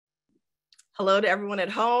Hello to everyone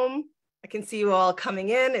at home. I can see you all coming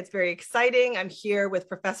in. It's very exciting. I'm here with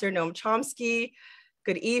Professor Noam Chomsky.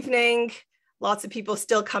 Good evening. Lots of people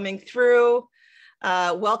still coming through.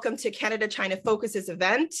 Welcome to Canada-China Focuses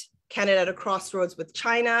event, Canada at a Crossroads with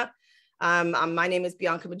China. My name is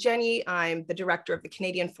Bianca Mageni. I'm the director of the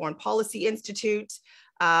Canadian Foreign Policy Institute.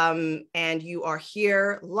 And you are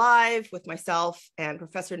here live with myself and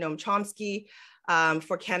Professor Noam Chomsky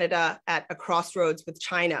for Canada at a Crossroads with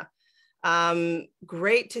China.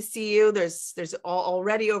 Great to see you. There's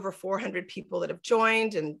already over 400 people that have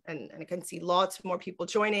joined, and I can see lots more people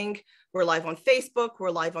joining. We're live on Facebook,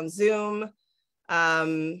 we're live on Zoom.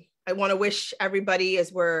 I want to wish everybody,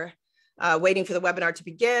 as we're waiting for the webinar to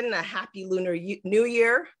begin, a happy Lunar New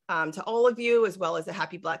Year to all of you, as well as a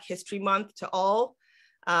happy Black History Month to all.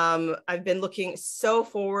 I've been looking so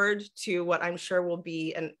forward to what I'm sure will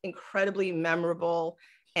be an incredibly memorable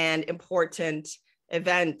and important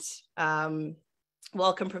event.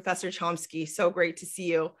 Welcome, Professor Chomsky. So great to see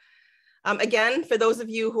you. Again, for those of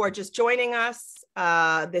you who are just joining us,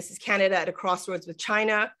 this is Canada at a Crossroads with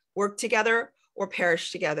China, Work Together or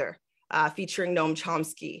Perish Together, featuring Noam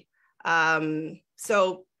Chomsky.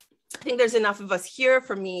 So I think there's enough of us here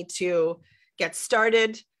for me to get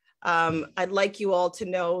started. I'd like you all to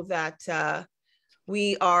know that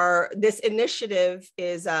this initiative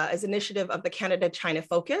is an initiative of the Canada-China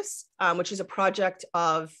Focus, which is a project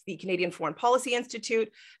of the Canadian Foreign Policy Institute,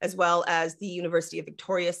 as well as the University of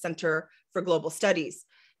Victoria Centre for Global Studies.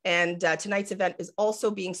 And tonight's event is also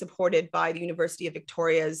being supported by the University of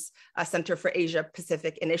Victoria's Centre for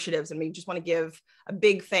Asia-Pacific Initiatives. And we just want to give a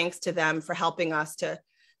big thanks to them for helping us to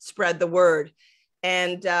spread the word.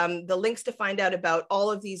 And the links to find out about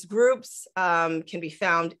all of these groups can be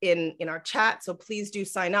found in our chat. So please do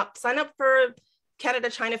sign up. Sign up for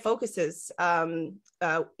Canada-China Focuses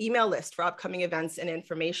email list for upcoming events and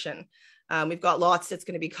information. We've got lots that's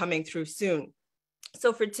going to be coming through soon.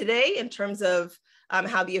 So for today, in terms of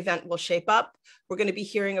how the event will shape up, we're going to be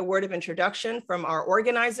hearing a word of introduction from our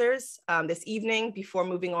organizers this evening before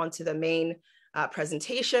moving on to the main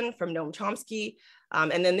presentation from Noam Chomsky.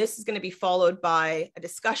 And then this is going to be followed by a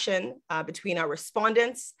discussion between our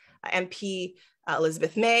respondents, MP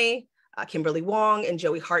Elizabeth May, Kimberly Wong, and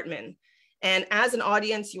Joey Hartman. And as an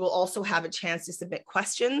audience, you will also have a chance to submit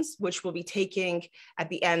questions, which we'll be taking at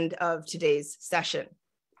the end of today's session.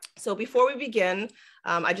 So before we begin,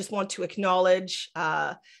 I just want to acknowledge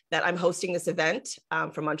that I'm hosting this event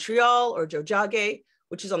from Montreal, or Jojage,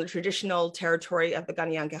 which is on the traditional territory of the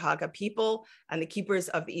Kanien'kehá:ka people and the keepers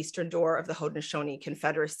of the Eastern Door of the Haudenosaunee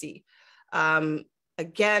Confederacy.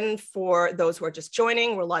 Again, for those who are just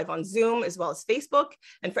joining, we're live on Zoom as well as Facebook.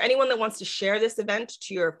 And for anyone that wants to share this event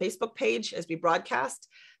to your Facebook page as we broadcast,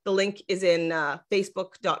 the link is in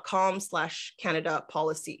facebook.com/Canada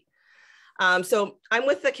Policy. So I'm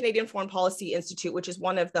with the Canadian Foreign Policy Institute, which is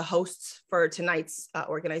one of the hosts for tonight's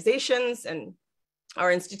organizations, and our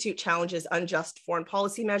institute challenges unjust foreign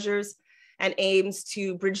policy measures and aims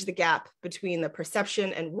to bridge the gap between the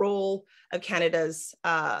perception and role of Canada's,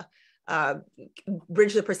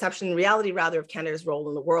 bridge the perception and reality rather of Canada's role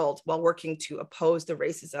in the world, while working to oppose the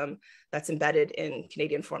racism that's embedded in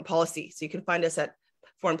Canadian foreign policy. So you can find us at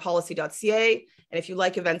foreignpolicy.ca. And if you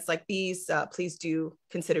like events like these, please do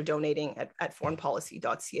consider donating at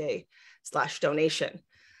foreignpolicy.ca/donation.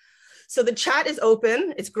 So the chat is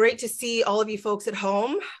open. It's great to see all of you folks at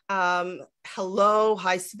home. Hello,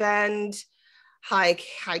 hi Sven, hi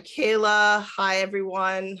Kayla, hi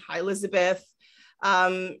everyone, hi Elizabeth.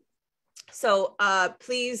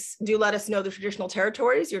 Please do let us know the traditional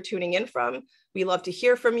territories you're tuning in from. We love to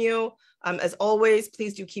hear from you. As always,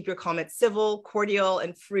 please do keep your comments civil, cordial,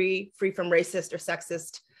 and free from racist or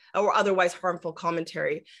sexist or otherwise harmful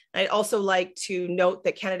commentary. And I'd also like to note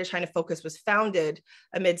that Canada-China Focus was founded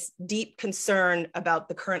amidst deep concern about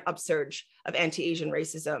the current upsurge of anti-Asian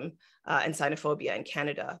racism and xenophobia in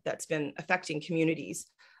Canada that's been affecting communities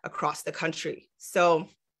across the country. So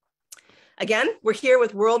again, we're here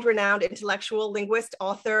with world-renowned intellectual, linguist,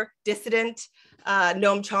 author, dissident,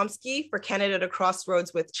 Noam Chomsky for Canada at a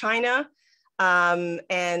Crossroads with China.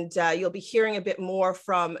 You'll be hearing a bit more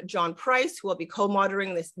from John Price, who will be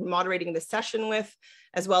moderating this session with,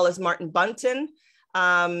 as well as Martin Bunton.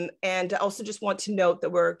 And I also just want to note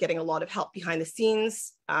that we're getting a lot of help behind the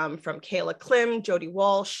scenes from Kayla Klim, Jody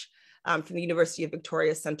Walsh, from the University of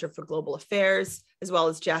Victoria Centre for Global Affairs, as well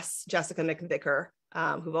as Jessica McVicker,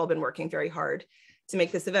 who've all been working very hard to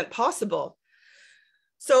make this event possible.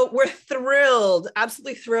 So we're thrilled,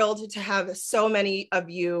 absolutely thrilled to have so many of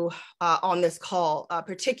you on this call,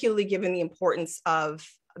 particularly given the importance of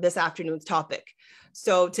this afternoon's topic.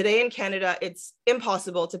 So today in Canada, it's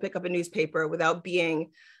impossible to pick up a newspaper without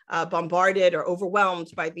being bombarded or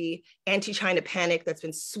overwhelmed by the anti-China panic that's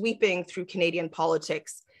been sweeping through Canadian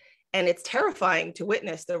politics. And it's terrifying to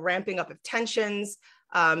witness the ramping up of tensions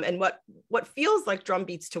and what feels like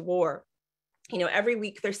drumbeats to war. You know, every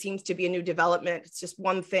week there seems to be a new development. It's just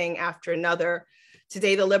one thing after another.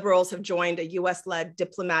 Today, the Liberals have joined a US-led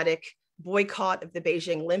diplomatic boycott of the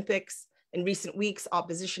Beijing Olympics. In recent weeks,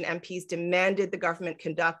 opposition MPs demanded the government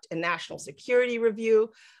conduct a national security review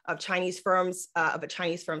of a Chinese firm's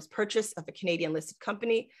purchase of a Canadian listed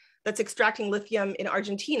company that's extracting lithium in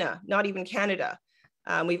Argentina, not even Canada.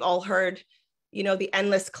 We've all heard, you know, the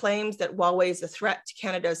endless claims that Huawei is a threat to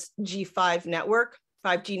Canada's G5 network,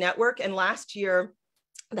 5G network. And last year,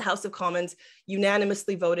 the House of Commons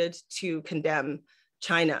unanimously voted to condemn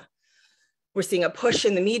China. We're seeing a push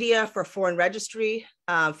in the media for a foreign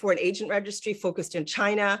agent registry focused in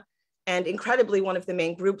China. And incredibly, one of the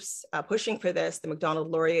main groups pushing for this, the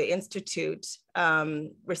Laureate Institute,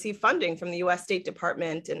 received funding from the US State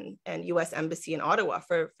Department and US Embassy in Ottawa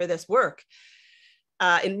for this work.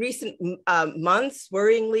 In recent months,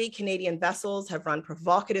 worryingly, Canadian vessels have run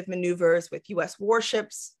provocative maneuvers with US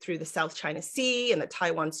warships through the South China Sea and the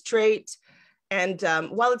Taiwan Strait. And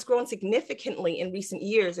while it's grown significantly in recent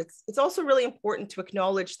years, it's also really important to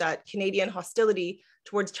acknowledge that Canadian hostility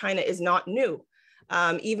towards China is not new.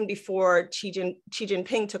 Even before Xi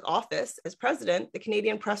Jinping took office as president, the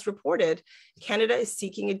Canadian press reported Canada is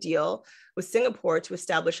seeking a deal with Singapore to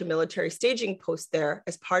establish a military staging post there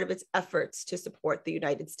as part of its efforts to support the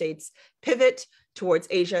United States pivot towards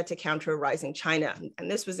Asia to counter rising China. And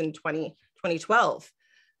this was in 2012.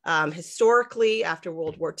 Historically, after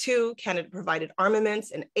World War II, Canada provided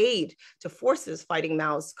armaments and aid to forces fighting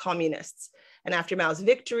Mao's communists. And after Mao's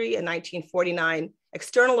victory in 1949,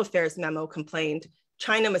 External Affairs memo complained,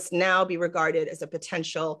 China must now be regarded as a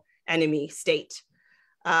potential enemy state.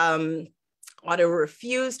 Ottawa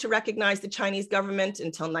refused to recognize the Chinese government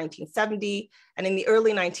until 1970. And in the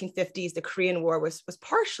early 1950s, the Korean War was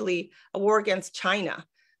partially a war against China.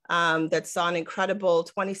 That saw an incredible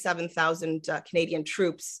 27,000 Canadian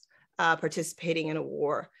troops participating in a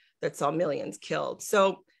war that saw millions killed.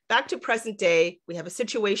 So back to present day, we have a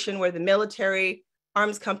situation where the military,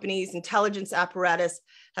 arms companies, intelligence apparatus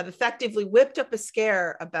have effectively whipped up a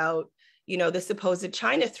scare about, you know, the supposed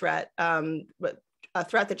China threat, a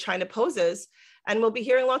threat that China poses. And we'll be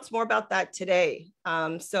hearing lots more about that today.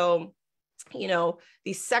 You know,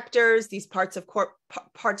 these sectors, these parts of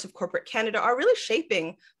corporate Canada are really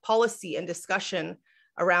shaping policy and discussion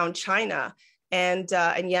around China. And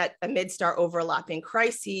yet, amidst our overlapping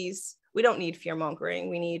crises, we don't need fear-mongering.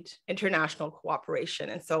 We need international cooperation.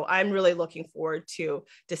 And so I'm really looking forward to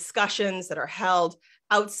discussions that are held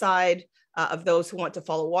outside of those who want to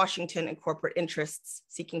follow Washington and corporate interests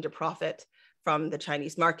seeking to profit from the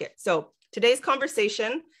Chinese market. So today's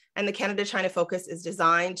conversation and the Canada-China focus is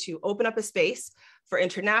designed to open up a space for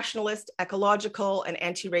internationalist, ecological, and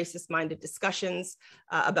anti-racist minded discussions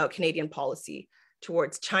about Canadian policy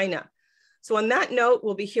towards China. So on that note,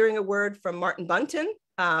 we'll be hearing a word from Martin Bunton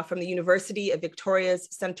from the University of Victoria's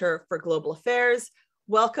Centre for Global Affairs.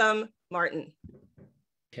 Welcome, Martin.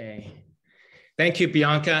 Okay. Thank you,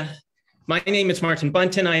 Bianca. My name is Martin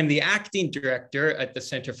Bunton. I am the acting director at the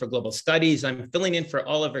Center for Global Studies. I'm filling in for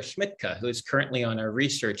Oliver Schmidtka, who is currently on our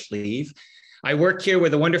research leave. I work here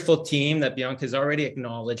with a wonderful team that Bianca has already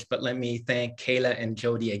acknowledged, but let me thank Kayla and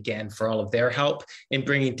Jody again for all of their help in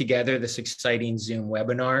bringing together this exciting Zoom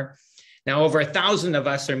webinar. Now, over 1,000 of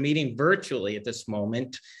us are meeting virtually at this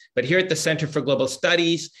moment, but here at the Center for Global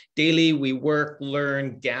Studies, daily we work,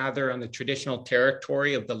 learn, gather on the traditional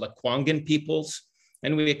territory of the Lekwungen peoples,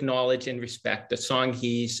 and we acknowledge and respect the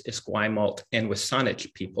Songhees, Esquimalt, and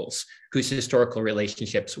Wasanich peoples, whose historical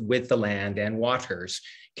relationships with the land and waters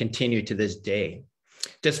continue to this day.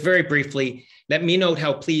 Just very briefly, let me note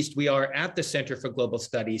how pleased we are at the Center for Global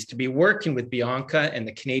Studies to be working with Bianca and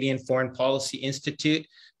the Canadian Foreign Policy Institute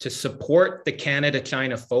to support the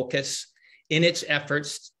Canada-China focus in its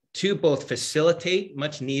efforts to both facilitate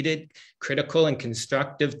much needed critical and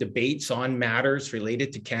constructive debates on matters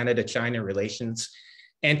related to Canada-China relations,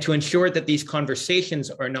 and to ensure that these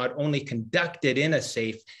conversations are not only conducted in a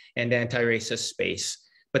safe and anti-racist space,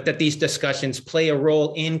 but that these discussions play a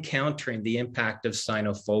role in countering the impact of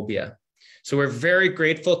xenophobia. So we're very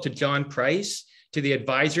grateful to John Price, to the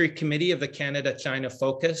Advisory Committee of the Canada-China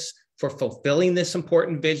Focus for fulfilling this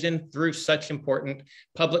important vision through such important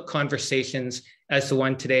public conversations as the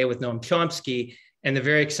one today with Noam Chomsky and the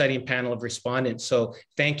very exciting panel of respondents. So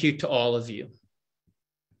thank you to all of you.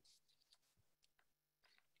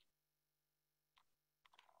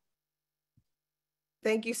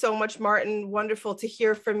 Thank you so much, Martin. Wonderful to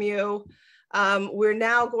hear from you. We're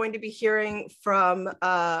now going to be hearing from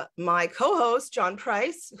my co-host, John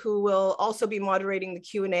Price, who will also be moderating the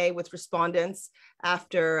Q&A with respondents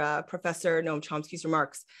after Professor Noam Chomsky's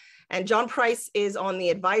remarks. And John Price is on the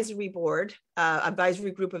advisory board,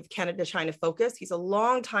 advisory group of Canada-China Focus. He's a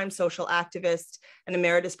longtime social activist and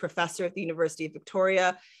emeritus professor at the University of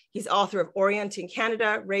Victoria. He's author of Orienting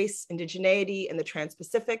Canada, Race, Indigeneity, and the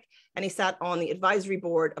Trans-Pacific, and he sat on the advisory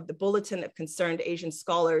board of the Bulletin of Concerned Asian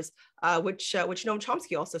Scholars, which Noam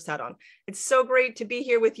Chomsky also sat on. It's so great to be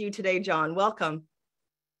here with you today, John. Welcome.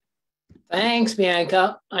 Thanks,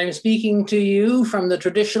 Bianca. I'm speaking to you from the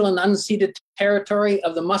traditional and unceded territory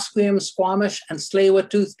of the Musqueam, Squamish, and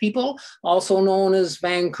Tsleil-Waututh people, also known as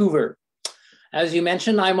Vancouver. As you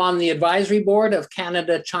mentioned, I'm on the advisory board of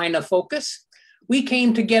Canada-China Focus. We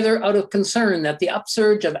came together out of concern that the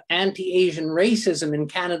upsurge of anti-Asian racism in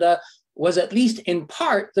Canada was at least in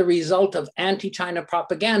part the result of anti-China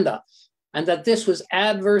propaganda, and that this was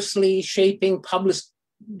adversely shaping public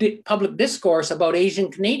discourse about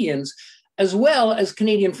Asian Canadians, as well as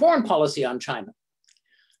Canadian foreign policy on China.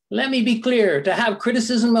 Let me be clear, to have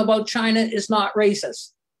criticism about China is not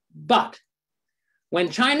racist, but when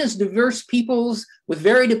China's diverse peoples with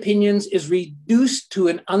varied opinions is reduced to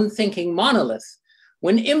an unthinking monolith,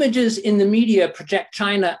 when images in the media project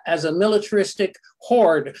China as a militaristic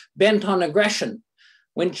horde bent on aggression,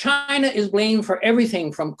 when China is blamed for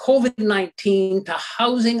everything from COVID-19 to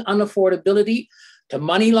housing unaffordability to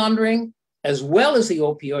money laundering, as well as the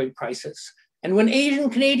opioid crisis, and when Asian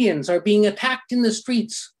Canadians are being attacked in the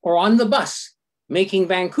streets or on the bus, making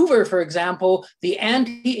Vancouver, for example, the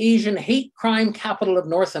anti-Asian hate crime capital of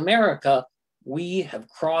North America, we have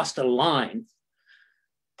crossed a line.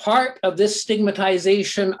 Part of this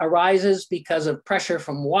stigmatization arises because of pressure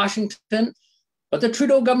from Washington, but the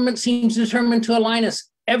Trudeau government seems determined to align us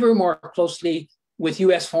ever more closely with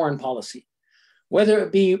US foreign policy, whether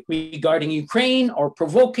it be regarding Ukraine or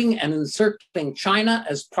provoking and encircling China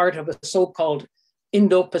as part of a so-called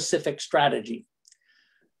Indo-Pacific strategy.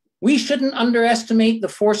 We shouldn't underestimate the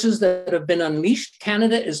forces that have been unleashed.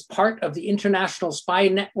 Canada is part of the international spy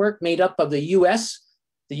network made up of the US,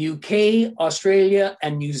 the UK, Australia,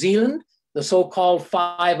 and New Zealand, the so-called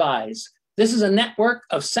Five Eyes. This is a network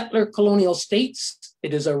of settler colonial states.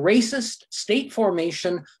 It is a racist state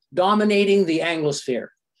formation dominating the Anglosphere.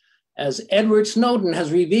 As Edward Snowden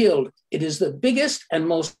has revealed, it is the biggest and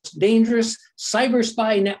most dangerous cyber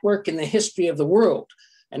spy network in the history of the world,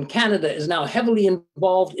 and Canada is now heavily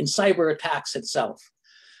involved in cyber attacks itself.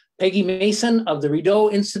 Peggy Mason of the Rideau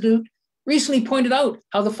Institute recently pointed out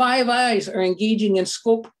how the Five Eyes are engaging in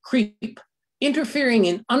scope creep, interfering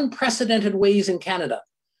in unprecedented ways in Canada.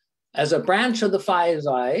 As a branch of the Five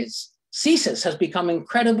Eyes, CSIS has become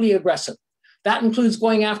incredibly aggressive. That includes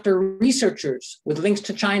going after researchers with links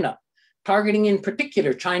to China, targeting in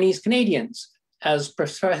particular Chinese Canadians, as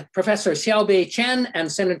Professor Xiaobei Chen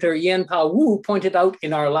and Senator Yan-Pao Wu pointed out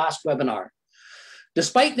in our last webinar.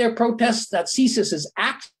 Despite their protests that CSIS is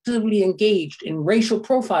actively engaged in racial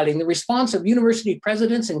profiling, the response of university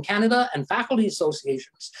presidents in Canada and faculty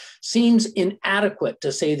associations seems inadequate,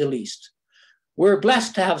 to say the least. We're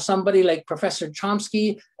blessed to have somebody like Professor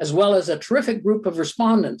Chomsky, as well as a terrific group of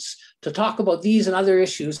respondents, to talk about these and other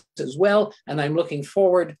issues as well, and I'm looking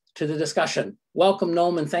forward to the discussion. Welcome,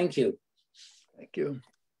 Noam, and thank you. Thank you.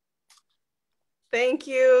 Thank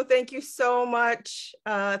you. Thank you so much.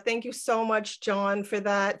 Thank you so much, John, for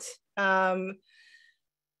that. I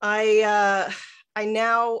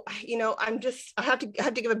now, I have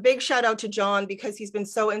to give a big shout out to John because he's been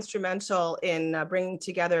so instrumental in bringing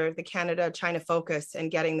together the Canada-China Focus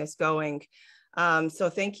and getting this going. So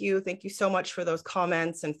thank you so much for those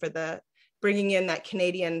comments and for the bringing in that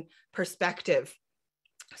Canadian perspective.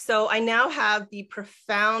 So I now have the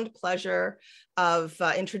profound pleasure of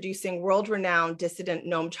introducing world-renowned dissident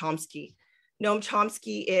Noam Chomsky. Noam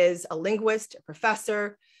Chomsky is a linguist, a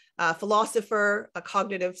professor, a philosopher, a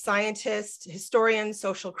cognitive scientist, historian,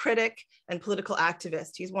 social critic, and political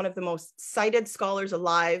activist. He's one of the most cited scholars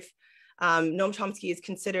alive. Noam Chomsky is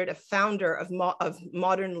considered a founder of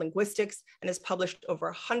modern linguistics and has published over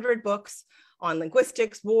 100 books on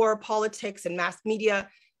linguistics, war, politics, and mass media,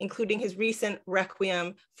 including his recent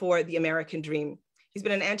Requiem for the American Dream. He's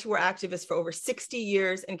been an anti-war activist for over 60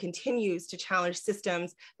 years and continues to challenge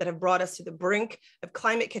systems that have brought us to the brink of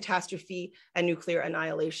climate catastrophe and nuclear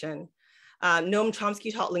annihilation. Noam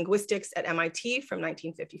Chomsky taught linguistics at MIT from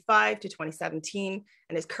 1955 to 2017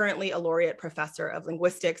 and is currently a laureate professor of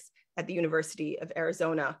linguistics at the University of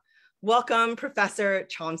Arizona. Welcome, Professor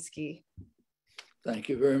Chomsky. Thank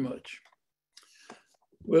you very much.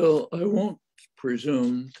 Well, I won't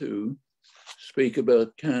presume to speak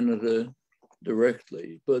about Canada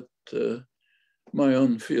directly, but my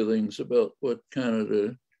own feelings about what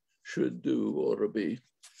Canada should do ought to be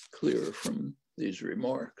clear from these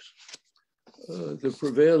remarks. The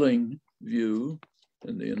prevailing view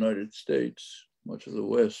in the United States, much of the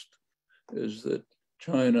West, is that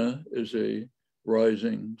China is a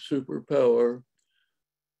rising superpower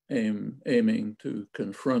aiming to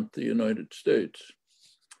confront the United States.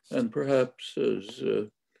 And perhaps, as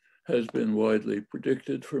has been widely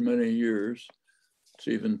predicted for many years, it's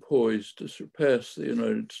even poised to surpass the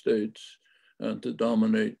United States and to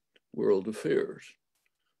dominate world affairs.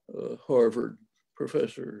 Harvard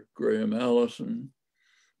professor Graham Allison,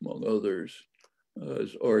 among others,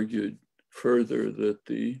 has argued further that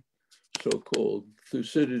the so-called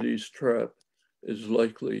Thucydides trap is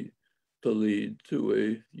likely to lead to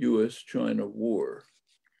a US-China war.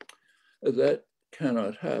 That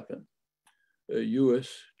cannot happen. A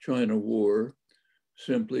US-China war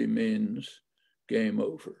simply means game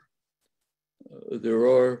over. There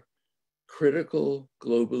are critical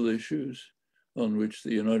global issues on which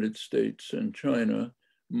the United States and China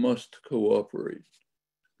must cooperate.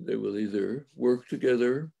 They will either work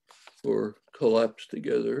together or collapse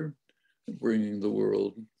together, bringing the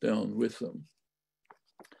world down with them.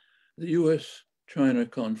 The US-China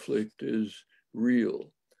conflict is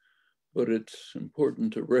real, but it's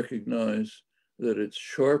important to recognize that it's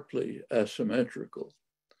sharply asymmetrical.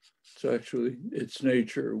 It's actually, its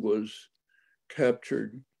nature was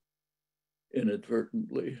captured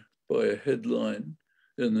inadvertently by a headline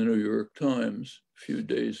in the New York Times a few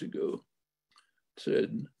days ago. It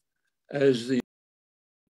said, as the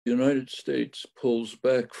United States pulls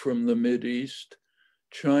back from the Mideast,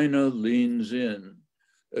 China leans in,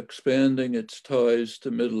 expanding its ties to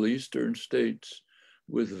Middle Eastern states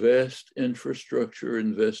with vast infrastructure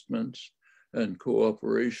investments and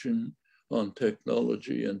cooperation on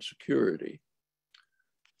technology and security.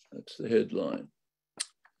 That's the headline.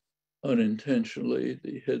 Unintentionally,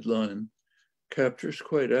 the headline captures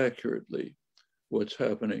quite accurately what's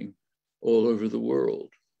happening all over the world.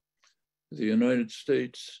 The United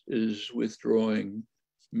States is withdrawing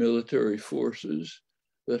military forces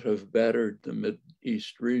that have battered the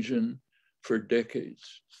Mideast region for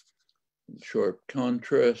decades. In sharp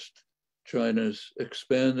contrast, China's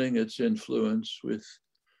expanding its influence with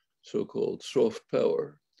so-called soft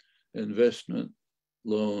power, investment,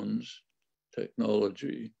 loans,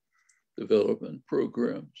 technology, development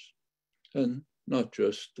programs, and not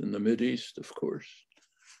just in the Mideast, of course.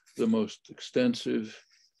 The most extensive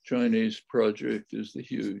Chinese project is the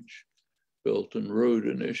huge Belt and Road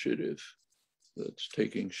Initiative that's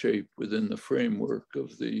taking shape within the framework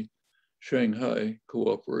of the Shanghai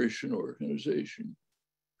Cooperation Organization.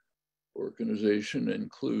 Organization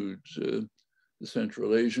includes the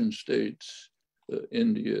Central Asian states,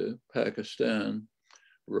 India, Pakistan,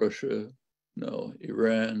 Russia, now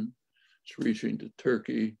Iran. It's reaching to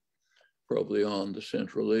Turkey, probably on to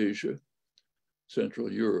Central Asia,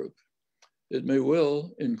 Central Europe. It may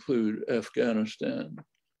well include Afghanistan,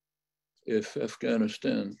 if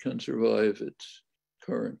Afghanistan can survive its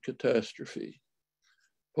current catastrophe.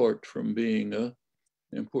 Apart from being an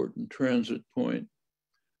important transit point,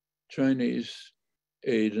 Chinese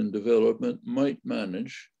aid and development might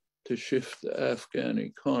manage to shift the Afghan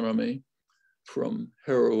economy from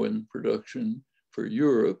heroin production for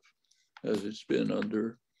Europe, as it's been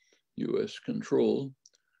under US control,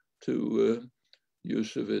 to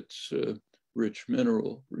use of its rich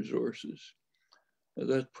mineral resources.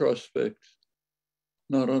 That prospect,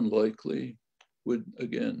 not unlikely, would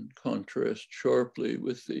again contrast sharply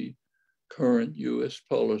with the current US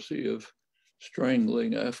policy of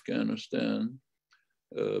strangling Afghanistan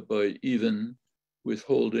by even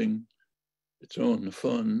withholding its own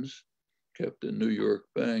funds kept in New York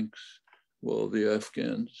banks while the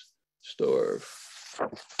Afghans starve.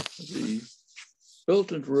 The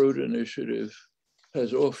Belt and Road Initiative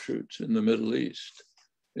has offshoots in the Middle East,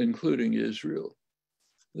 including Israel.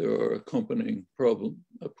 There are accompanying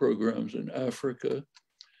programs in Africa,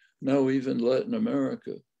 now even Latin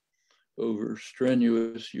America, over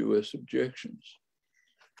strenuous US objections.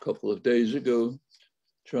 A couple of days ago,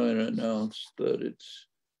 China announced that it's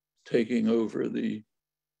taking over the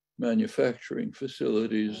manufacturing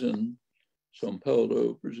facilities in São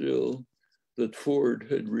Paulo, Brazil, that Ford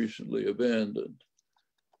had recently abandoned.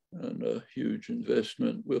 And a huge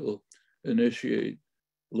investment will initiate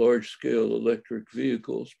large-scale electric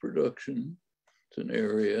vehicles production. It's an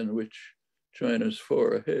area in which China's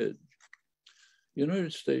far ahead. The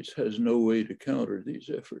United States has no way to counter these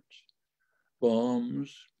efforts.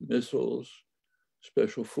 Bombs, missiles,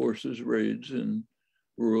 special forces raids in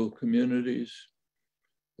rural communities.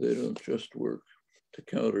 They don't just work to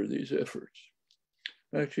counter these efforts.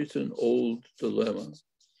 Actually, it's an old dilemma.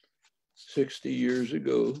 60 years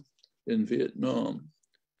ago in Vietnam,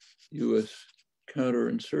 US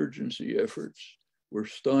counterinsurgency efforts were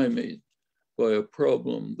stymied by a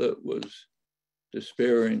problem that was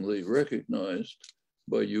despairingly recognized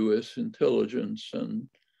by US intelligence and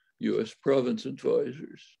US province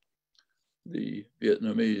advisors. The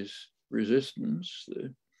Vietnamese resistance,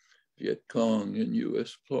 the Viet Cong in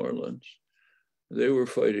US parlance, they were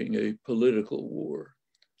fighting a political war,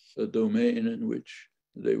 a domain in which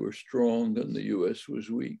they were strong and the US was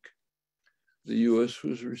weak. The US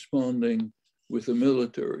was responding with a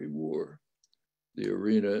military war, the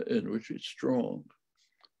arena in which it's strong,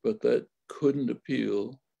 but that couldn't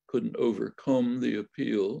overcome the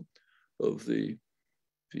appeal of the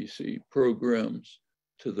VC programs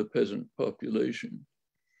to the peasant population.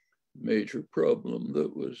 Major problem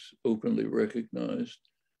that was openly recognized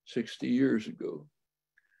 60 years ago.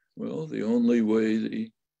 Well, the only way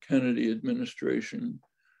the Kennedy administration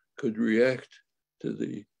could react to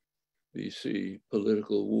the VC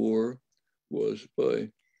political war was by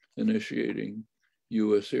initiating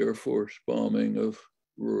US Air Force bombing of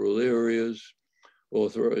rural areas,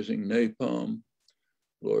 authorizing napalm,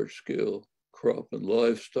 large-scale crop and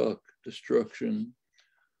livestock destruction,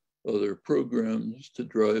 other programs to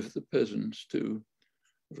drive the peasants to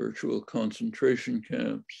virtual concentration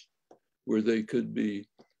camps where they could be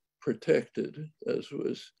protected, as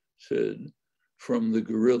was said, from the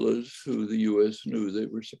guerrillas who the US knew they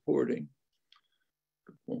were supporting.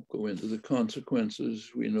 Won't go into the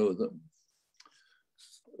consequences, we know them.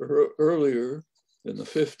 Earlier in the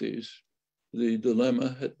 50s, the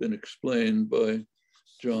dilemma had been explained by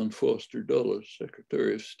John Foster Dulles,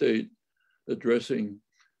 Secretary of State, addressing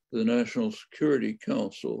the National Security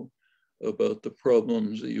Council about the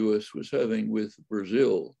problems the US was having with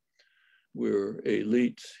Brazil, where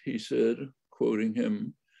elites, he said, quoting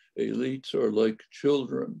him, elites are like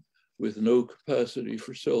children with no capacity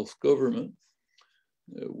for self-government.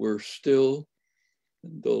 We're still,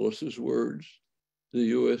 in Dulles's words, the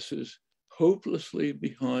US is hopelessly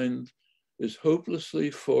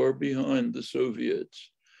far behind the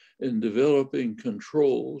Soviets in developing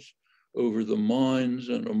controls over the minds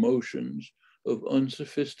and emotions of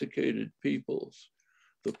unsophisticated peoples,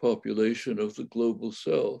 the population of the global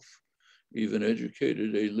South, even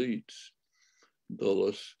educated elites.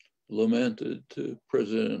 Dulles lamented to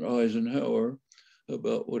President Eisenhower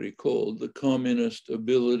about what he called the communist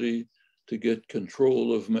ability to get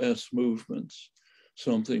control of mass movements,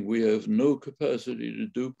 something we have no capacity to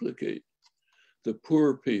duplicate. The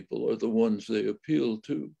poor people are the ones they appeal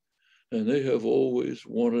to, and they have always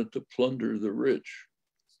wanted to plunder the rich.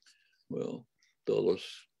 Well, Dulles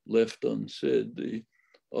left unsaid the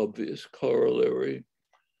obvious corollary.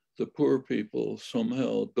 The poor people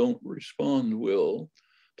somehow don't respond well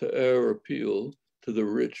to our appeal to the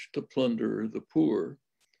rich to plunder the poor.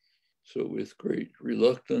 So with great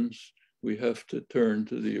reluctance, we have to turn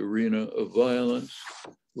to the arena of violence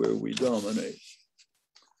where we dominate.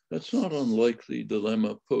 That's not unlike the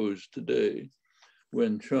dilemma posed today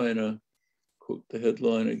when China, quote the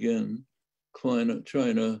headline again,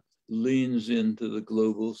 China leans into the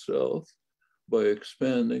global South by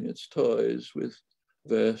expanding its ties with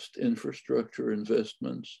vast infrastructure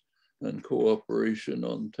investments and cooperation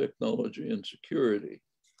on technology and security.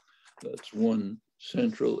 That's one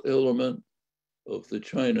central element of the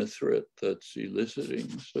China threat that's eliciting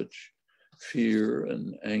such fear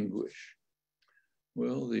and anguish.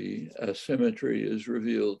 Well, the asymmetry is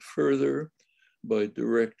revealed further by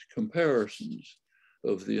direct comparisons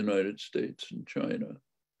of the United States and China.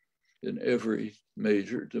 In every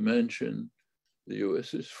major dimension, the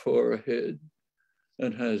US is far ahead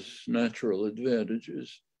and has natural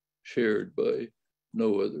advantages shared by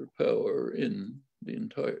no other power in the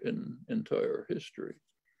entire history.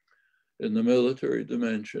 In the military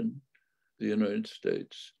dimension, the United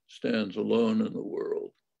States stands alone in the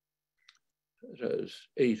world. It has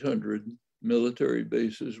 800 military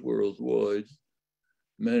bases worldwide,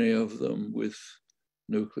 many of them with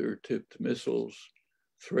nuclear-tipped missiles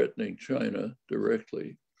threatening China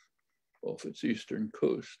directly off its eastern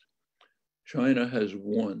coast. China has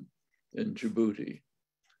one in Djibouti.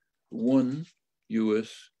 One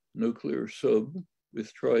US nuclear sub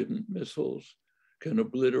with Trident missiles can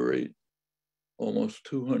obliterate almost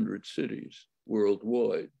 200 cities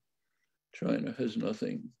worldwide. China has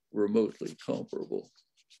nothing remotely comparable.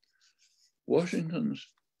 Washington's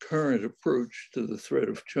current approach to the threat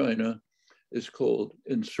of China is called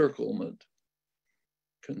encirclement.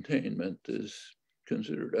 Containment is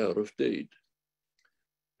considered out of date.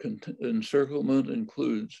 Encirclement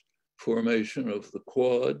includes formation of the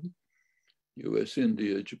Quad, US,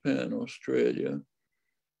 India, Japan, Australia,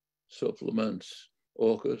 supplements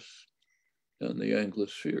AUKUS and the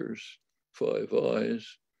Anglosphere's Five Eyes,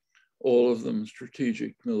 all of them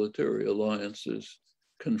strategic military alliances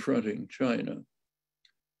confronting China.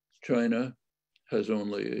 China has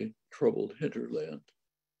only a troubled hinterland.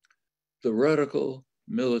 The radical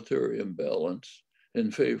military imbalance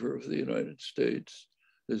in favor of the United States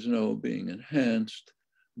is now being enhanced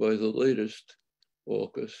by the latest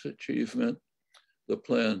AUKUS achievement, the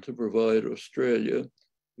plan to provide Australia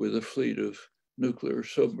with a fleet of nuclear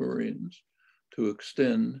submarines to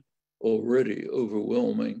extend already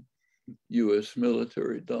overwhelming US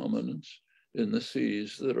military dominance in the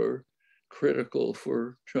seas that are critical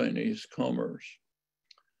for Chinese commerce.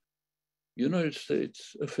 United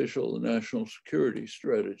States official national security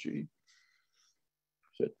strategy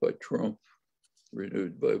set by Trump,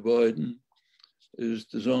 renewed by Biden, is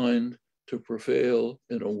designed to prevail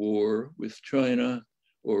in a war with China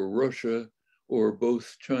or Russia or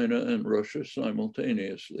both China and Russia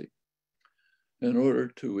simultaneously. In order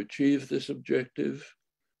to achieve this objective,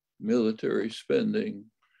 military spending,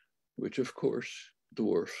 which of course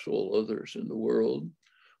dwarfs all others in the world,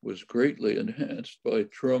 was greatly enhanced by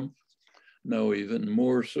Trump, now even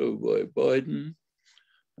more so by Biden,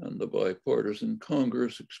 and the bipartisan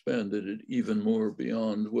Congress expanded it even more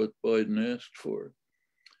beyond what Biden asked for.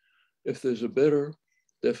 If there's a better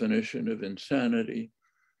definition of insanity,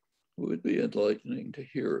 it would be enlightening to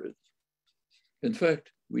hear it. In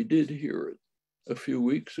fact, we did hear it a few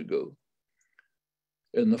weeks ago.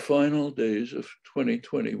 In the final days of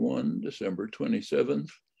 2021, December 27th,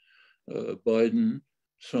 Biden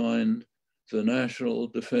signed the National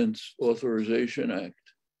Defense Authorization Act.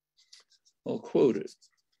 I'll quote it.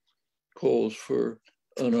 Calls for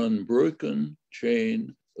an unbroken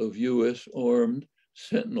chain of US armed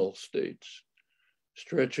sentinel states,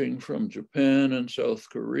 stretching from Japan and South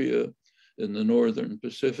Korea in the Northern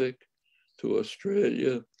Pacific to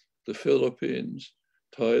Australia, the Philippines,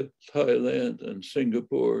 Thailand and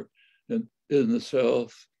Singapore in the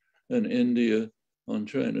South, and India on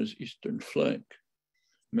China's eastern flank,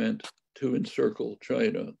 meant to encircle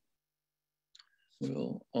China.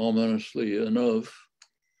 Well, ominously enough,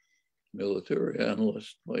 military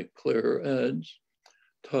analyst Mike Clare adds,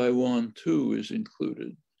 Taiwan too is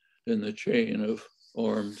included in the chain of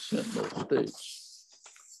armed sentinel states.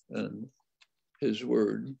 And his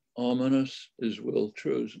word, ominous, is well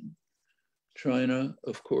chosen. China,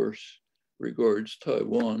 of course, regards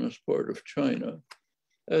Taiwan as part of China,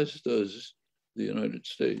 as does the United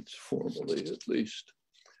States, formally at least.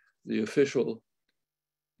 The official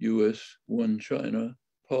US One China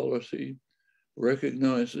policy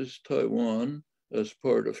recognizes Taiwan as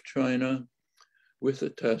part of China with a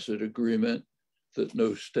tacit agreement that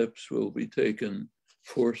no steps will be taken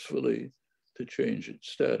forcefully to change its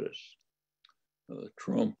status.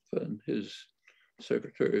 Trump and his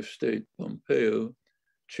Secretary of State Pompeo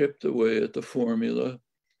chipped away at the formula.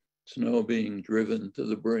 It's now being driven to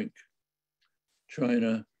the brink.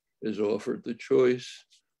 China is offered the choice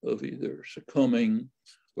of either succumbing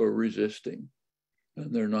or resisting,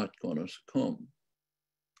 and they're not going to succumb.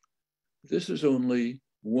 This is only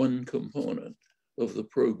one component of the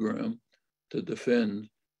program to defend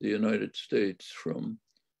the United States from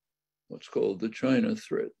what's called the China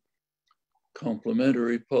threat.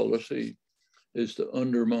 Complementary policy is to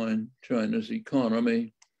undermine China's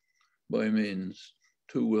economy by means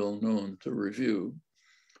too well known to review.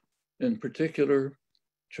 In particular,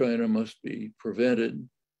 China must be prevented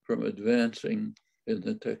from advancing in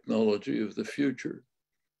the technology of the future,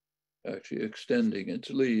 actually extending its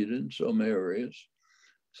lead in some areas,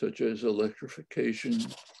 such as electrification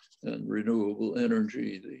and renewable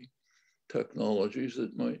energy, the technologies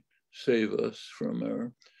that might save us from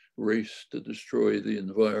our race to destroy the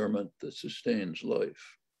environment that sustains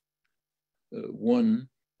life. One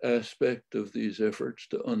aspect of these efforts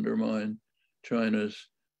to undermine China's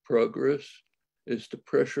progress is to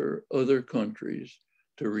pressure other countries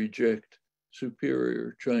to reject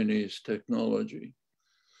superior Chinese technology.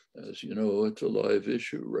 As you know, it's a live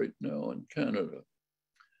issue right now in Canada.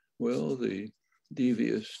 Well, the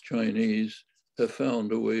devious Chinese have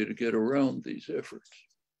found a way to get around these efforts.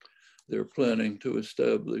 They're planning to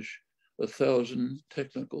establish 1,000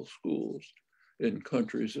 technical schools in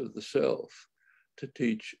countries of the South to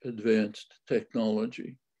teach advanced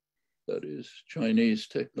technology, that is Chinese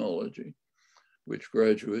technology, which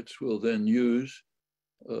graduates will then use,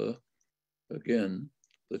 again,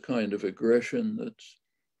 the kind of aggression that's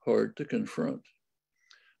hard to confront.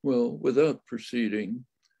 Well, without proceeding,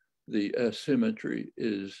 the asymmetry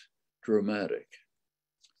is dramatic.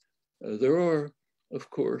 There are, of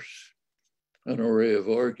course, an array of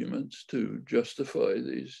arguments to justify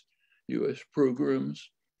these US programs.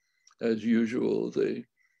 As usual, they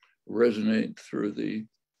resonate through the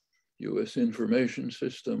US information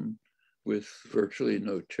system with virtually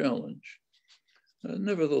no challenge.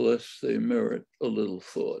 Nevertheless, they merit a little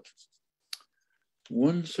thought.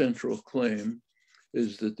 One central claim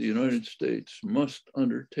is that the United States must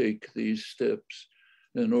undertake these steps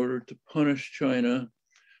in order to punish China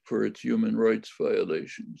for its human rights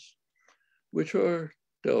violations, which are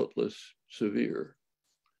doubtless severe.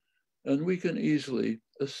 And we can easily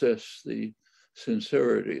assess the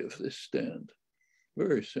sincerity of this stand.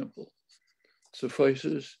 Very simple.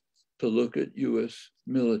 Suffices to look at US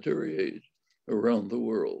military aid around the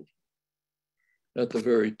world. At the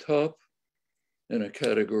very top, in a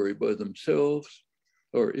category by themselves,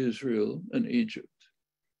 are Israel and Egypt.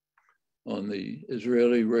 On the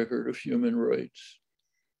Israeli record of human rights,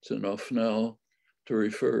 it's enough now to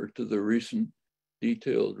refer to the recent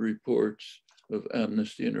detailed reports of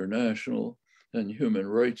Amnesty International and Human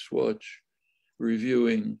Rights Watch,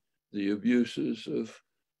 reviewing the abuses of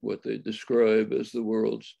what they describe as the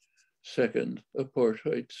world's second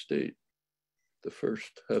apartheid state, the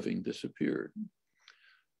first having disappeared.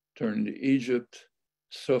 Turning to Egypt,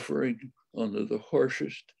 suffering under the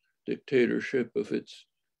harshest dictatorship of its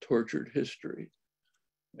tortured history,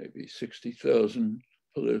 maybe 60,000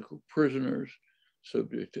 political prisoners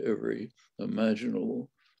subject to every imaginable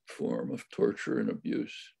form of torture and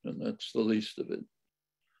abuse, and that's the least of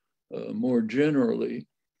it. More generally,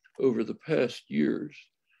 over the past years,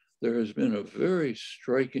 there has been a very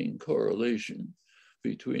striking correlation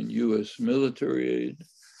between US military aid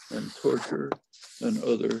and torture and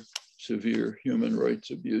other severe human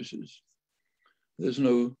rights abuses. There's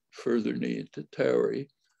no further need to tarry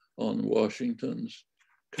on Washington's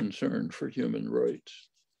concern for human rights.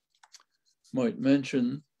 Might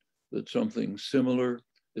mention that something similar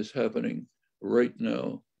is happening right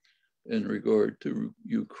now in regard to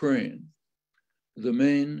Ukraine. The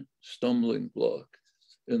main stumbling block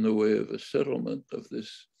in the way of a settlement of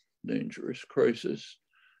this dangerous crisis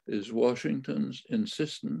is Washington's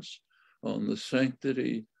insistence on the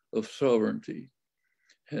sanctity of sovereignty,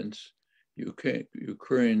 hence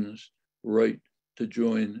Ukraine's right to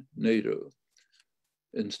join NATO,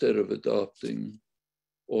 instead of adopting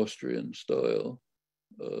Austrian-style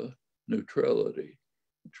neutrality,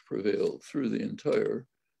 which prevailed through the entire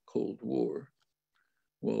Cold War.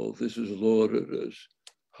 While this is lauded as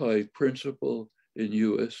high principle in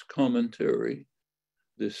US commentary,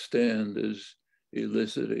 this stand is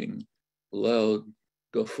eliciting loud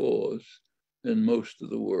guffaws in most of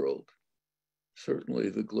the world. Certainly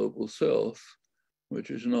the global South,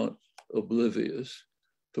 which is not oblivious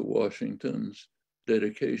to Washington's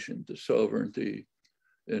dedication to sovereignty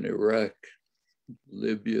in Iraq,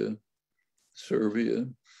 Libya, Serbia,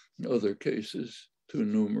 and other cases too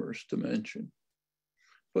numerous to mention.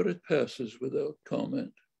 But it passes without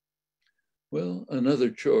comment. Well, another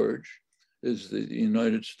charge is that the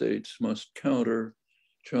United States must counter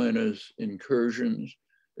China's incursions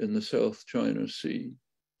in the South China Sea,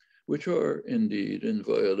 which are indeed in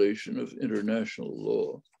violation of international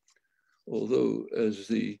law. Although as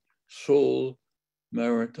the sole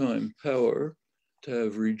maritime power to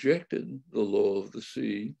have rejected the law of the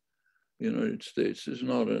sea, the United States is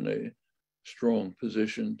not in a strong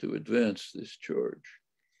position to advance this charge.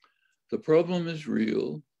 The problem is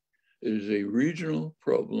real. It is a regional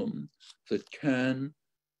problem that can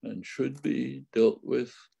and should be dealt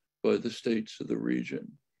with by the states of the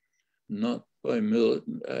region, not by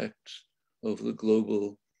militant acts of the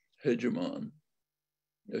global hegemon.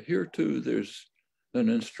 Here too, there's an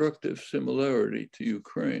instructive similarity to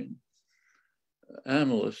Ukraine.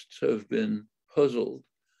 Analysts have been puzzled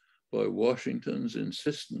by Washington's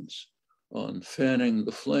insistence on fanning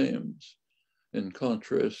the flames in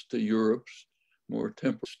contrast to Europe's more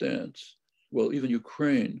temperate stance. Well, even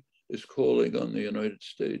Ukraine is calling on the United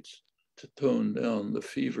States to tone down the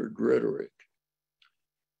fevered rhetoric.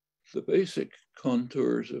 The basic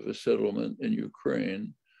contours of a settlement in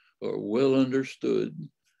Ukraine are well understood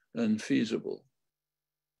and feasible,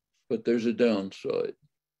 but there's a downside.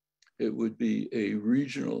 It would be a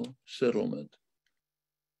regional settlement,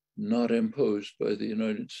 not imposed by the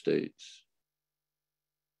United States,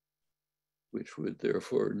 which would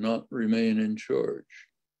therefore not remain in charge.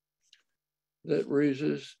 That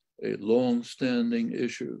raises a long-standing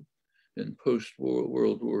issue in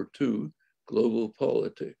post-World War II global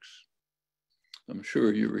politics. I'm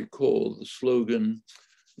sure you recall the slogan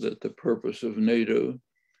that the purpose of NATO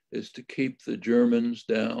is to keep the Germans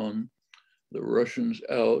down, the Russians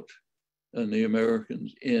out, and the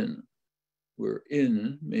Americans in, where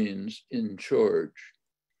in means in charge.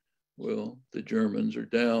 Well, the Germans are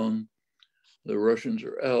down, the Russians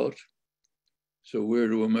are out, so where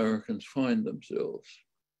do Americans find themselves?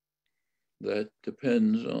 That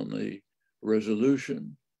depends on the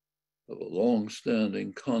resolution of a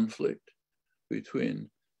long-standing conflict between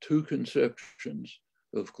two conceptions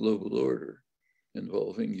of global order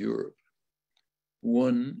involving Europe.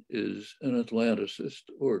 One is an Atlanticist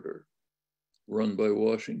order run by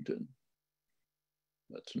Washington.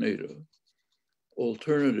 That's NATO.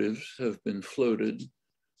 Alternatives have been floated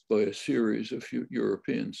by a series of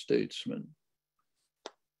European statesmen.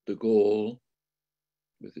 De Gaulle,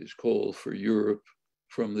 with his call for Europe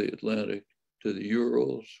from the Atlantic to the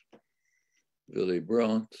Urals, Willy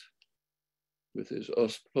Brandt, with his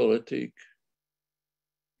Ostpolitik,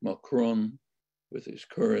 Macron, with his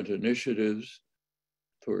current initiatives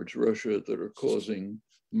towards Russia that are causing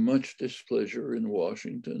much displeasure in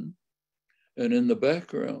Washington. And in the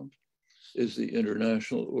background is the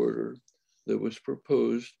international order that was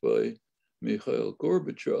proposed by Mikhail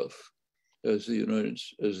Gorbachev as the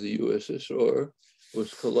USSR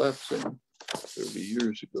was collapsing 30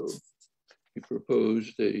 years ago. He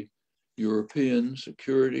proposed a European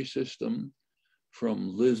security system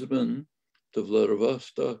from Lisbon to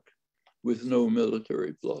Vladivostok with no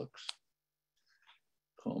military blocks.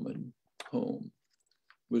 Common home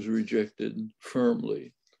was rejected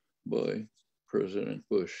firmly by President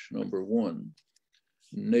Bush #1.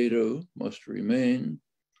 NATO must remain,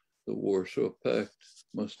 the Warsaw Pact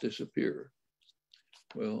must disappear.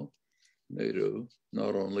 Well, NATO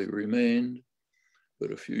not only remained,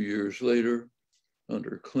 but a few years later,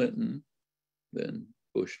 under Clinton, then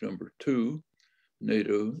Bush #2,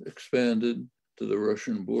 NATO expanded to the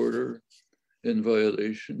Russian border in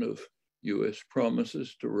violation of US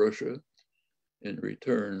promises to Russia in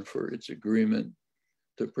return for its agreement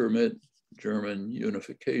to permit German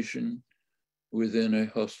unification within a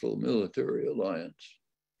hostile military alliance.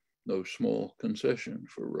 No small concession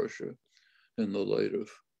for Russia in the light of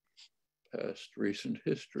past recent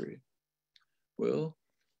history. Well,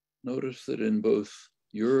 notice that in both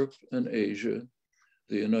Europe and Asia,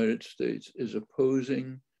 the United States is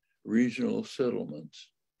opposing regional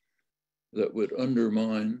settlements that would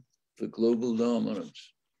undermine the global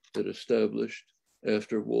dominance that established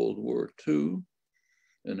after World War II,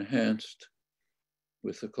 enhanced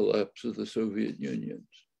with the collapse of the Soviet Union.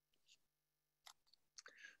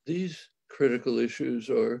 These critical issues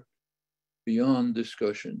are beyond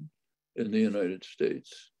discussion in the United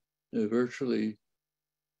States. They're virtually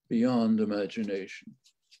beyond imagination.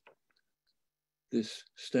 This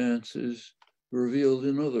stance is revealed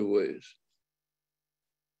in other ways.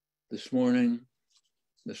 This morning's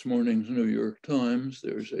New York Times,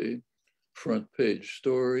 there's a front page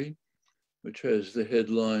story which has the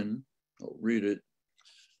headline, I'll read it,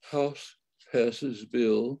 House passes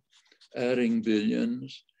bill adding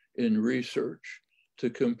billions in research to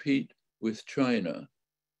compete with China.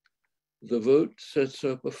 The vote sets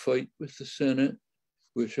up a fight with the Senate,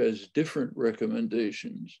 which has different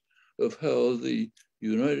recommendations of how the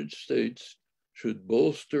United States should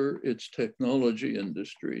bolster its technology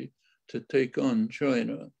industry to take on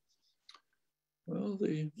China. Well,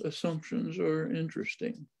 the assumptions are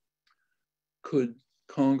interesting. Could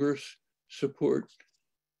Congress support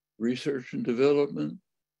research and development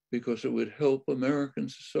because it would help American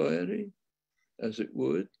society as it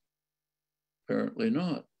would? Apparently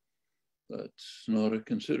not. That's not a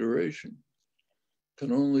consideration.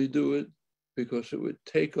 Can only do it because it would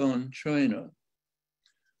take on China.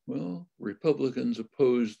 Well, Republicans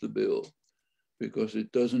oppose the bill because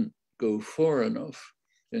it doesn't go far enough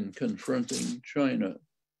in confronting China.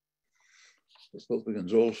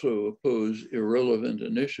 Republicans also oppose irrelevant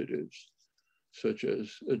initiatives, such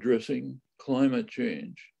as addressing climate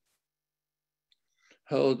change.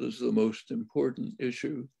 How does the most important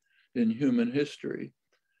issue in human history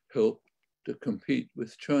help to compete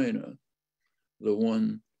with China, the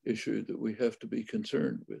one issue that we have to be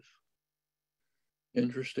concerned with?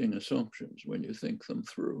 Interesting assumptions when you think them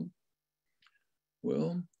through.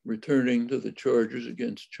 Well, returning to the charges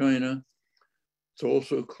against China, it's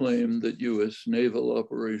also claimed that US naval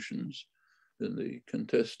operations in the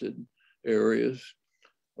contested areas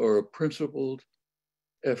are a principled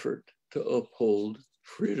effort to uphold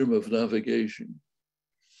freedom of navigation,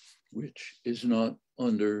 which is not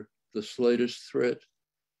under the slightest threat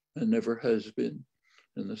and never has been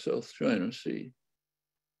in the South China Sea.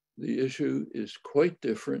 The issue is quite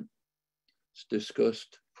different. It's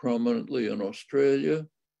discussed prominently in Australia,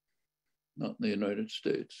 not in the United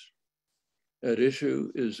States. At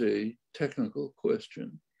issue is a technical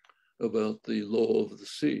question about the law of the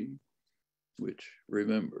sea, which,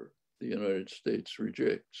 remember, the United States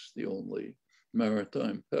rejects, the only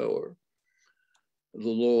maritime power. The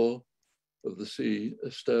law of the sea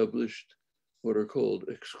established what are called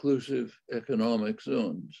exclusive economic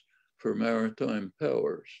zones for maritime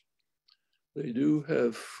powers. They do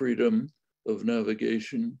have freedom of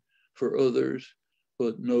navigation for others,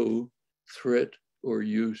 but no threat or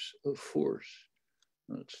use of force.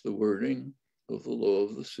 That's the wording of the law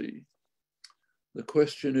of the sea. The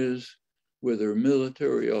question is whether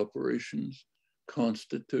military operations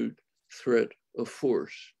constitute threat of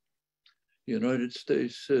force. The United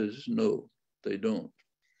States says no, they don't.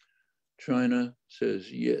 China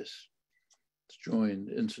says yes. It's joined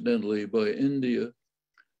incidentally by India,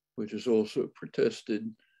 which has also protested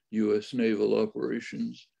US naval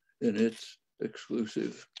operations in its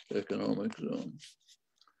exclusive economic zone.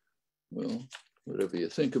 Well, whatever you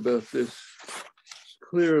think about this, it's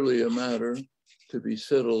clearly a matter to be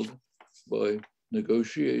settled by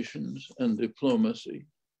negotiations and diplomacy,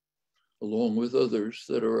 along with others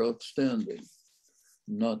that are outstanding,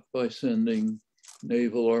 not by sending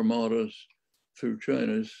naval armadas through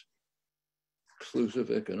China's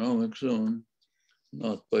exclusive economic zone,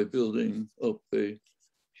 not by building up a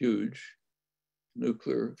huge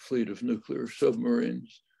nuclear fleet of nuclear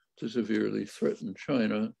submarines to severely threaten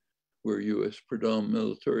China, where US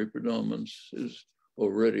military predominance is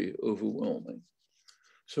already overwhelming.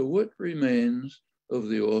 So what remains of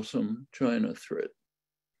the awesome China threat?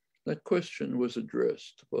 That question was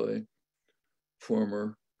addressed by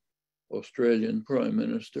former Australian Prime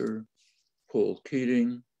Minister Paul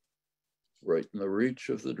Keating, right in the reach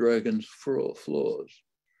of the dragon's flaws.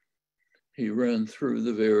 He ran through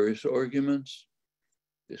the various arguments,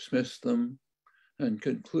 dismissed them, and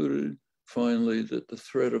concluded finally that the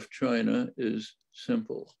threat of China is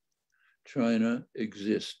simple. China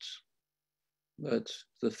exists. That's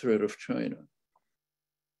the threat of China.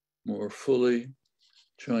 More fully,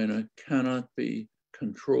 China cannot be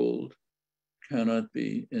controlled, cannot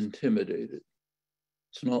be intimidated.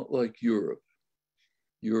 It's not like Europe.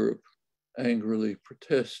 Europe angrily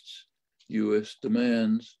protests US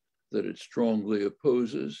demands that it strongly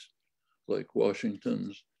opposes, like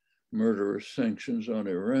Washington's murderous sanctions on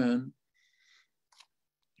Iran.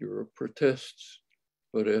 Europe protests,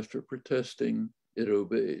 but after protesting, it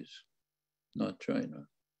obeys, not China.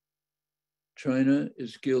 China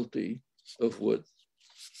is guilty of what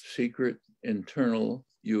secret internal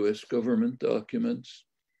US government documents,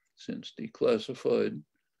 since declassified,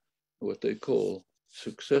 what they call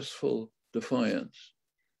successful defiance.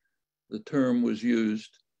 The term was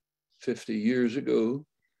used 50 years ago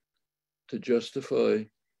to justify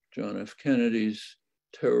John F. Kennedy's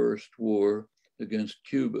terrorist war against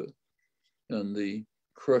Cuba and the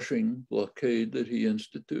crushing blockade that he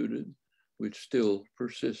instituted, which still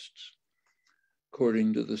persists.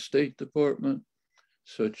 According to the State Department,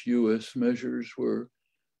 such US measures were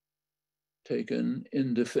taken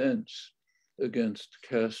in defense against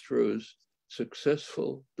Castro's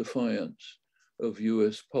successful defiance of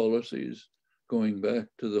US policies going back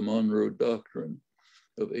to the Monroe Doctrine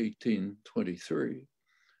of 1823,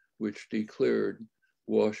 which declared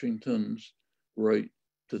Washington's right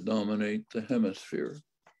to dominate the hemisphere.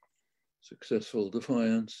 Successful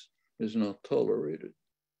defiance is not tolerated.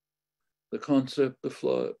 The concept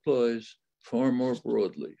applies far more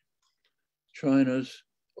broadly. China's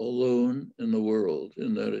alone in the world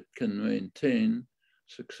in that it can maintain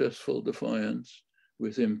successful defiance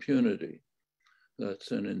with impunity.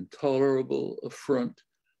 That's an intolerable affront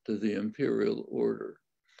to the imperial order,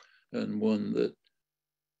 and one that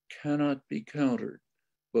cannot be countered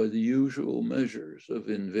by the usual measures of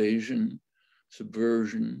invasion,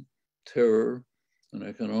 subversion, terror, and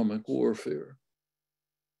economic warfare.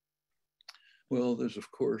 Well, there's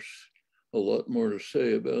of course a lot more to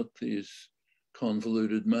say about these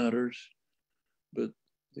convoluted matters, but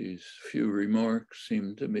these few remarks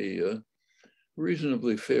seem to me a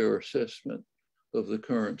reasonably fair assessment of the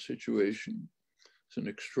current situation. It's an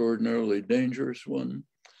extraordinarily dangerous one,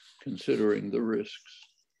 considering the risks.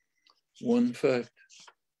 One fact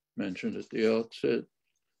mentioned at the outset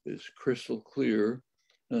is crystal clear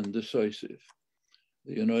and decisive.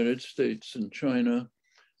 The United States and China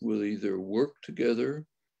will either work together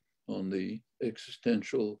on the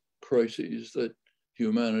existential crises that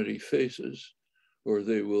humanity faces, or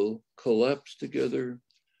they will collapse together,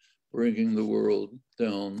 bringing the world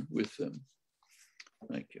down with them.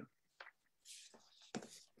 Thank you.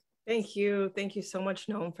 Thank you. Thank you so much,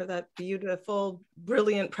 Noam, for that beautiful,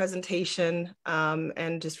 brilliant presentation,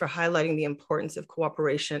 and just for highlighting the importance of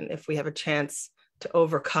cooperation if we have a chance to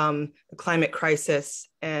overcome the climate crisis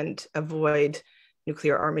and avoid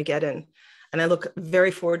nuclear Armageddon. And I look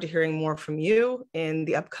very forward to hearing more from you in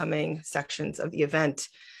the upcoming sections of the event.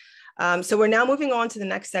 So we're now moving on to the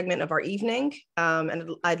next segment of our evening.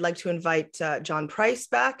 And I'd like to invite John Price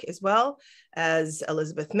back, as well as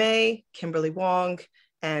Elizabeth May, Kimberly Wong,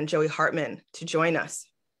 and Joey Hartman to join us.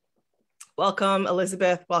 Welcome,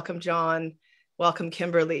 Elizabeth. Welcome, John. Welcome,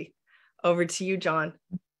 Kimberly. Over to you, John.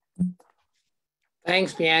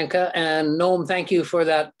 Thanks, Bianca. And Noam, thank you for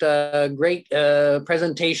that great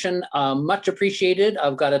presentation. Much appreciated.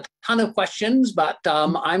 I've got a ton of questions, but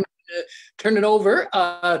I'm going to turn it over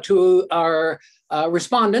to our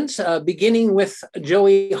respondents, beginning with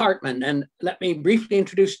Joey Hartman. And let me briefly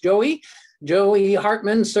introduce Joey. Joey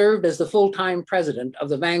Hartman served as the full-time president of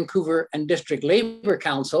the Vancouver and District Labor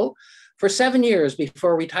Council for 7 years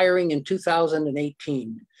before retiring in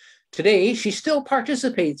 2018. Today, she still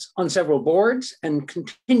participates on several boards and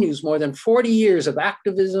continues more than 40 years of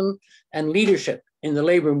activism and leadership in the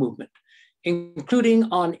labor movement, including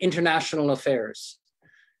on international affairs.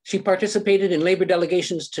 She participated in labor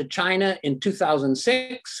delegations to China in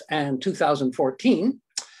 2006 and 2014,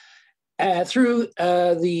 through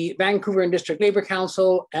the Vancouver and District Labor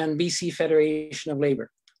Council and BC Federation of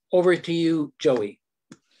Labor. Over to you, Joey.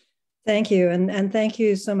 Thank you, and thank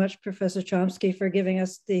you so much, Professor Chomsky, for giving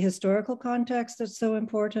us the historical context that's so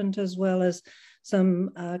important, as well as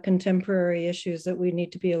some contemporary issues that we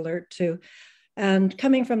need to be alert to. And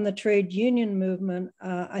coming from the trade union movement,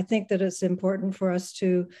 I think that it's important for us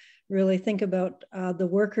to really think about the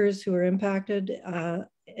workers who are impacted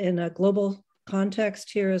in a global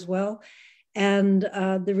context here as well. And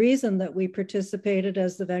the reason that we participated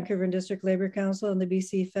as the Vancouver and District Labor Council and the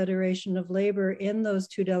BC Federation of Labor in those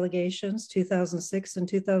two delegations, 2006 and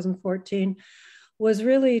 2014, was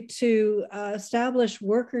really to establish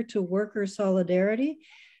worker-to-worker solidarity,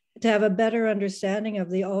 to have a better understanding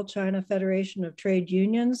of the All China Federation of Trade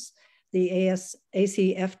Unions, the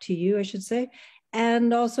ACFTU, I should say,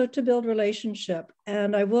 and also to build relationship.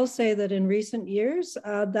 And I will say that in recent years,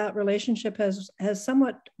 that relationship has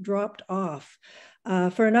somewhat dropped off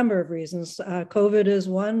for a number of reasons. COVID is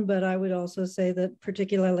one, but I would also say that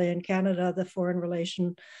particularly in Canada, the foreign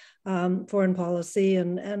policy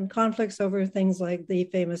and conflicts over things like the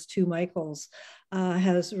famous two Michaels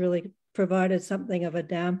has really provided something of a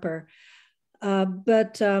damper.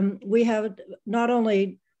 But we have not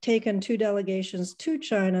only taken two delegations to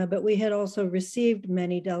China, but we had also received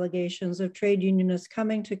many delegations of trade unionists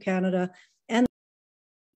coming to Canada and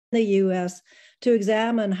the US to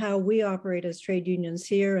examine how we operate as trade unions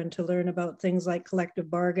here and to learn about things like collective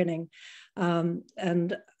bargaining,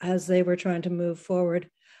 and as they were trying to move forward.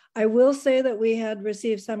 I will say that we had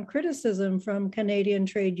received some criticism from Canadian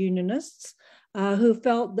trade unionists who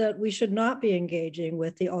felt that we should not be engaging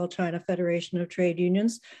with the All China Federation of Trade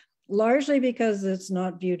Unions, largely because it's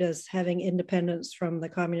not viewed as having independence from the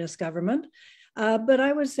communist government. But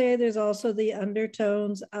I would say there's also the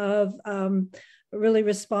undertones of really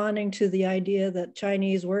responding to the idea that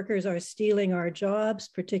Chinese workers are stealing our jobs,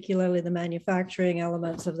 particularly the manufacturing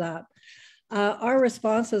elements of that. Our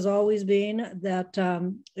response has always been that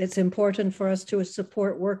it's important for us to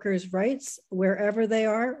support workers' rights wherever they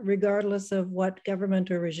are, regardless of what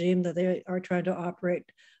government or regime that they are trying to operate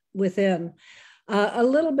within. A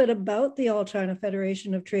little bit about the All China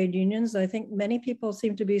Federation of Trade Unions. I think many people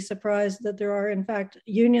seem to be surprised that there are, in fact,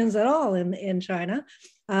 unions at all in China.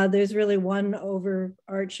 There's really one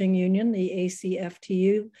overarching union, the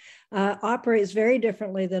ACFTU, operates very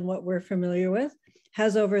differently than what we're familiar with,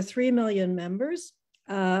 has over 3 million members.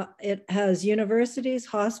 It has universities,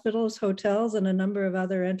 hospitals, hotels, and a number of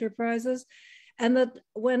other enterprises. And that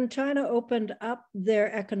when China opened up their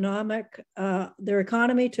economy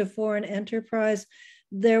to foreign enterprise,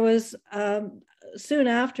 there was soon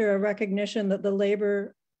after a recognition that the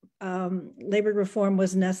labor reform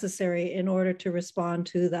was necessary in order to respond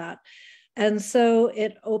to that. And so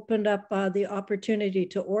it opened up the opportunity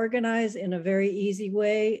to organize in a very easy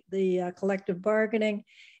way, the collective bargaining.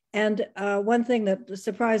 And one thing that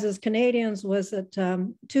surprises Canadians was that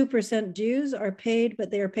 2% dues are paid,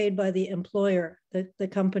 but they are paid by the employer, the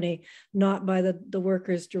company, not by the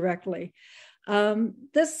workers directly.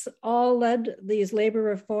 This all led these labor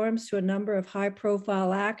reforms to a number of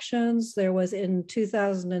high-profile actions. There was in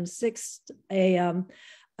 2006 a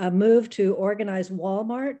move to organize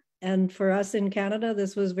Walmart. And for us in Canada,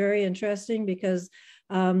 this was very interesting because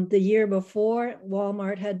The year before,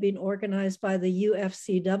 Walmart had been organized by the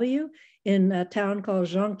UFCW in a town called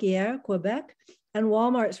Jonquière, Quebec. And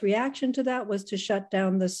Walmart's reaction to that was to shut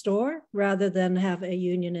down the store rather than have a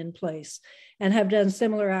union in place, and have done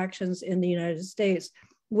similar actions in the United States.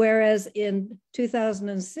 Whereas in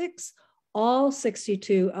 2006, all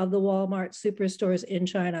 62 of the Walmart superstores in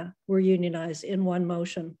China were unionized in one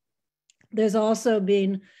motion. There's also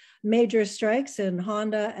been major strikes in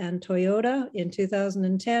Honda and Toyota in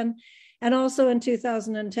 2010. And also in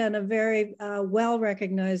 2010, a very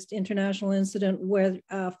well-recognized international incident where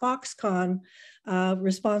Foxconn,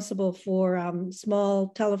 responsible for small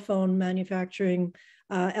telephone manufacturing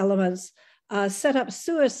elements, set up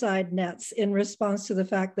suicide nets in response to the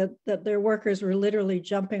fact that their workers were literally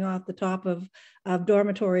jumping off the top of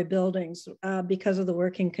dormitory buildings because of the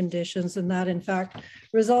working conditions. And that, in fact,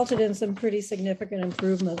 resulted in some pretty significant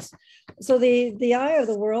improvements. So the eye of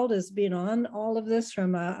the world has been on all of this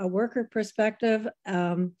from a worker perspective.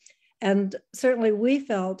 And certainly we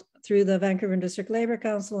felt through the Vancouver District Labor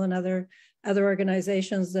Council and other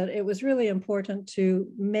organizations that it was really important to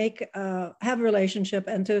have a relationship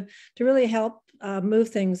and to really help move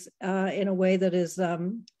things in a way that is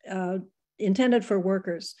intended for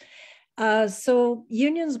workers. So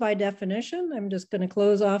unions by definition, I'm just going to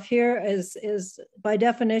close off here, is by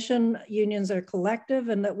definition, unions are collective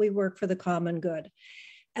and that we work for the common good.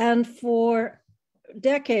 And for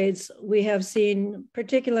decades, we have seen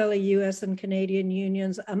particularly US and Canadian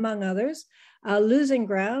unions, among others, losing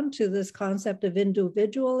ground to this concept of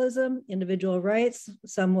individualism, individual rights,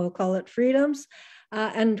 some will call it freedoms,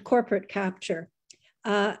 and corporate capture.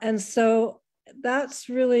 And so that's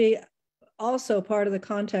really also part of the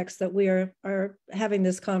context that we are having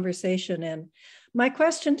this conversation in. My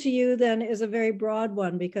question to you then is a very broad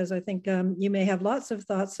one, because I think you may have lots of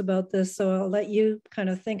thoughts about this, so I'll let you kind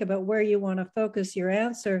of think about where you want to focus your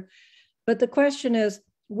answer. But the question is,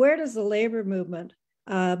 where does the labor movement,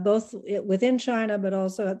 both within China, but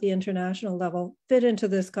also at the international level, fit into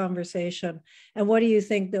this conversation? And what do you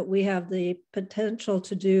think that we have the potential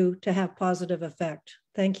to do to have positive effect?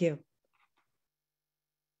 Thank you.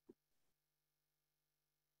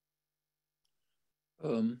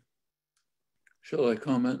 Shall I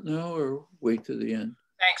comment now or wait to the end?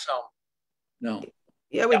 Thanks, Noam. No.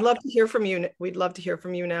 Yeah, we'd love to hear from you. We'd love to hear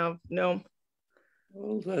from you now. No.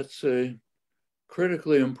 Well, that's a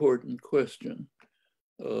critically important question.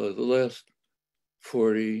 The last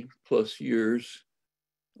 40 plus years,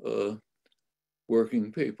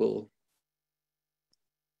 working people,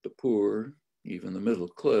 the poor, even the middle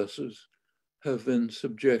classes, have been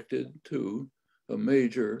subjected to a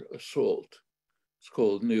major assault. It's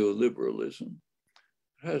called neoliberalism.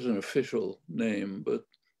 It has an official name, but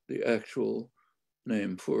the actual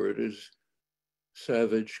name for it is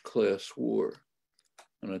savage class war,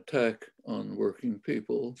 an attack on working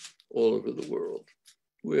people all over the world.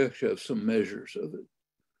 We actually have some measures of it.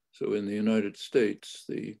 So in the United States,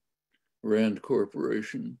 the Rand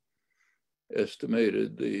Corporation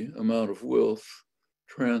estimated the amount of wealth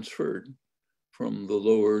transferred from the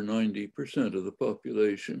lower 90% of the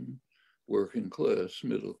population, working class,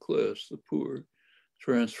 middle class, the poor,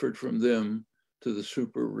 transferred from them to the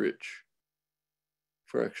super rich,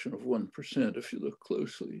 fraction of 1% if you look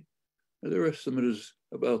closely. Their estimate is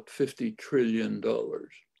about $50 trillion.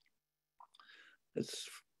 It's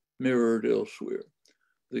mirrored elsewhere.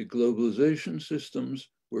 The globalization systems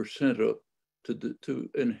were set up to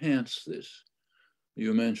enhance this.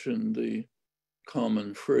 You mentioned the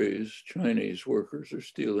common phrase, Chinese workers are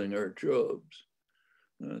stealing our jobs.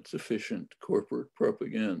 That's efficient corporate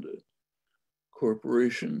propaganda.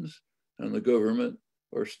 Corporations and the government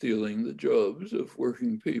are stealing the jobs of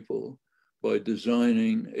working people by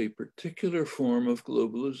designing a particular form of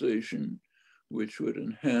globalization which would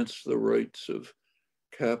enhance the rights of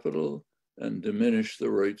capital and diminish the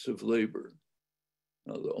rights of labor.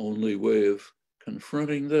 Now, the only way of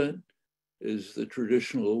confronting that is the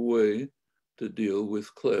traditional way to deal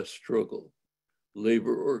with class struggle,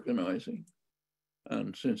 labor organizing.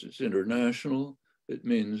 And since it's international, it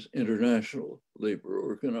means international labor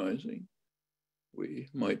organizing. We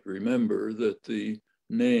might remember that the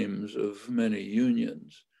names of many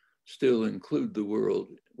unions still include the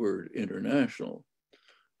word international,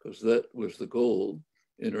 because that was the goal,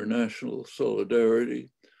 international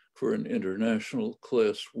solidarity for an international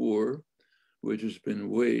class war, which has been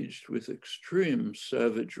waged with extreme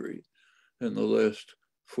savagery in the last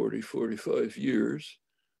 40, 45 years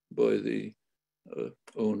by the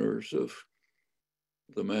owners of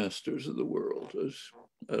the masters of the world, as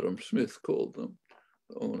Adam Smith called them,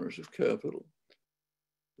 the owners of capital.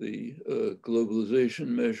 The globalization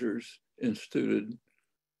measures instituted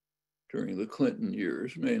during the Clinton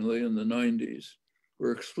years, mainly in the 90s,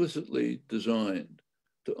 were explicitly designed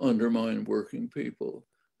to undermine working people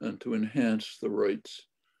and to enhance the rights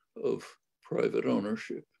of private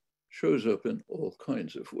ownership. Shows up in all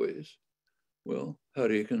kinds of ways. Well, how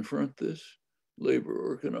do you confront this? Labor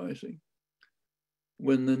organizing.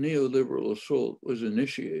 When the neoliberal assault was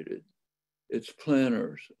initiated, its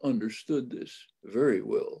planners understood this very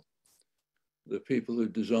well. The people who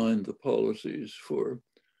designed the policies for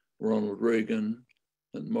Ronald Reagan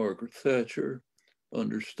and Margaret Thatcher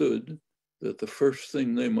understood that the first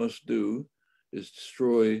thing they must do is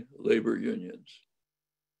destroy labor unions.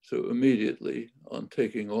 So immediately on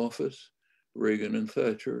taking office, Reagan and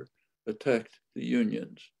Thatcher attacked the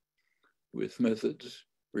unions with methods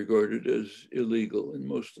regarded as illegal in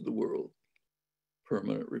most of the world.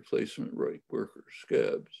 Permanent replacement right workers,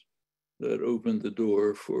 scabs, that opened the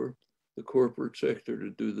door for the corporate sector to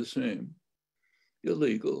do the same.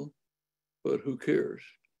 Illegal, but who cares?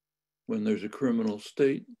 When there's a criminal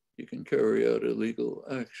state, you can carry out illegal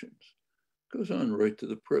actions. Goes on right to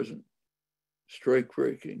the present. Strike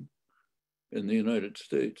breaking in the United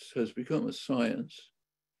States has become a science.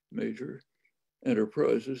 Major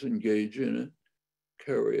enterprises engage in it,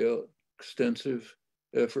 carry out extensive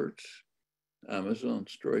efforts. Amazon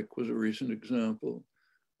strike was a recent example,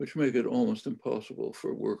 which make it almost impossible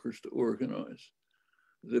for workers to organize.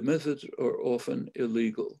 The methods are often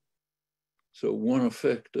illegal. So one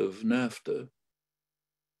effect of NAFTA,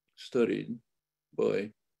 studied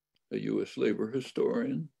by a US labor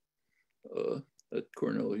historian at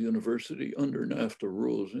Cornell University under NAFTA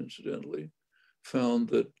rules, incidentally, found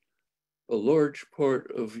that a large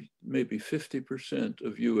part of maybe 50%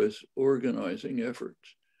 of US organizing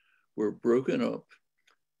efforts were broken up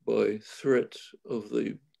by threats of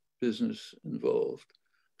the business involved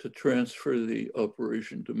to transfer the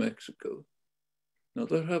operation to Mexico. Now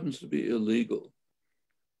that happens to be illegal,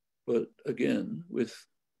 but again, with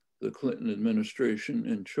the Clinton administration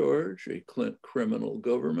in charge, a criminal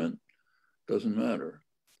government, doesn't matter.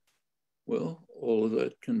 Well, all of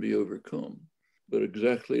that can be overcome, but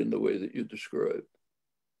exactly in the way that you described,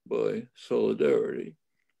 by solidarity,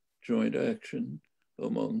 joint action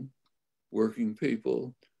among working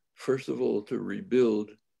people, first of all, to rebuild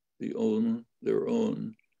their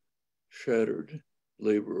own shattered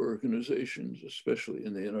labor organizations, especially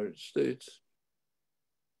in the United States,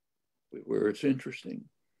 where it's interesting.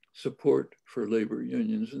 Support for labor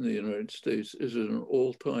unions in the United States is at an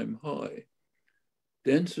all-time high.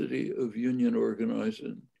 Density of union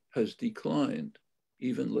organizing has declined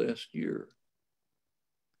even last year.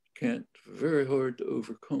 Very hard to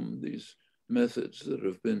overcome these methods that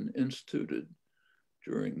have been instituted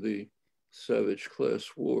during the savage class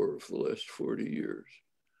war of the last 40 years.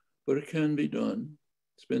 But it can be done.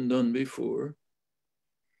 It's been done before.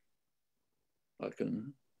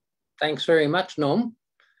 Thanks very much, Noam.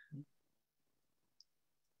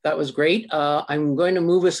 That was great. I'm going to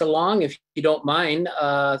move us along, if you don't mind.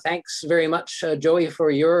 Thanks very much, Joey, for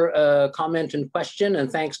your comment and question.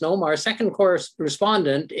 And thanks, Noam. Our second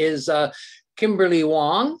correspondent is Kimberly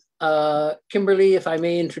Wong. Kimberly, if I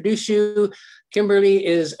may introduce you, Kimberly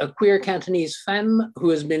is a queer Cantonese femme who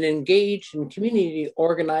has been engaged in community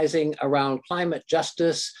organizing around climate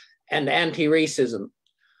justice and anti-racism.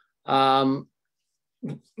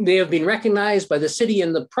 They have been recognized by the city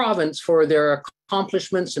and the province for their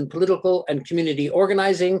accomplishments in political and community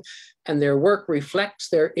organizing, and their work reflects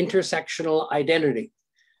their intersectional identity.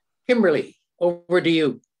 Kimberly, over to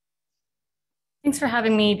you. Thanks for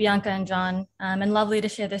having me, Bianca and John, and lovely to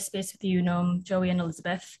share this space with you, Noam, Joey, and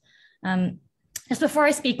Elizabeth. Just before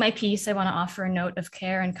I speak my piece, I want to offer a note of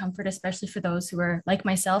care and comfort, especially for those who are, like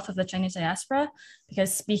myself, of the Chinese diaspora,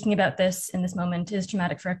 because speaking about this in this moment is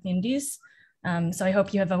traumatic for our communities. So I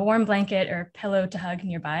hope you have a warm blanket or pillow to hug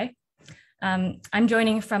nearby. I'm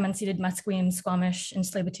joining from unceded Musqueam, Squamish, and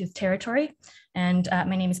Tsleil-Waututh territory, and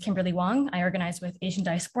my name is Kimberly Wong. I organize with Asian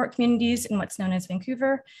diaspora communities in what's known as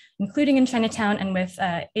Vancouver, including in Chinatown, and with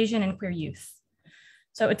Asian and queer youth.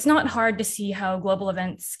 So it's not hard to see how global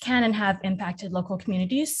events can and have impacted local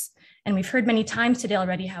communities, and we've heard many times today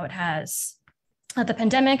already how it has. The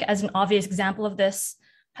pandemic, as an obvious example of this,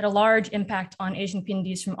 had a large impact on Asian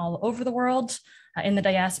communities from all over the world in the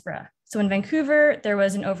diaspora. So in Vancouver, there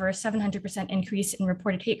was an over 700% increase in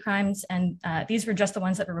reported hate crimes, and these were just the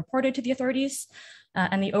ones that were reported to the authorities,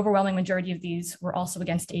 and the overwhelming majority of these were also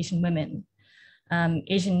against Asian women.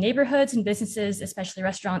 Asian neighborhoods and businesses, especially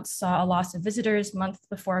restaurants, saw a loss of visitors months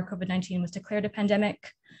before COVID-19 was declared a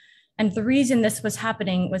pandemic. And the reason this was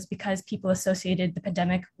happening was because people associated the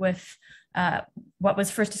pandemic with what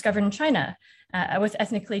was first discovered in China. with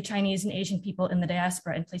ethnically Chinese and Asian people in the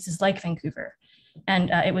diaspora in places like Vancouver. And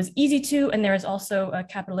it was easy to, and there is also a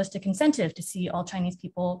capitalistic incentive to see all Chinese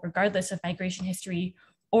people, regardless of migration history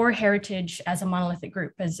or heritage, as a monolithic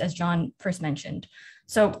group, as John first mentioned.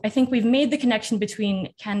 So I think we've made the connection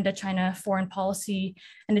between Canada-China foreign policy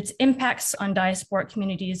and its impacts on diasporic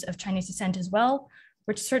communities of Chinese descent as well,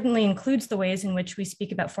 which certainly includes the ways in which we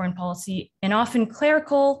speak about foreign policy in often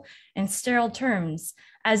clerical and sterile terms,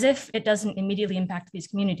 as if it doesn't immediately impact these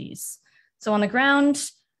communities. So on the ground,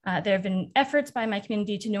 there have been efforts by my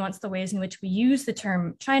community to nuance the ways in which we use the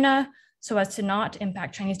term China so as to not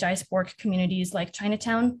impact Chinese diasporic communities like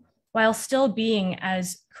Chinatown, while still being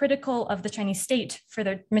as critical of the Chinese state for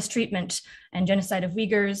their mistreatment and genocide of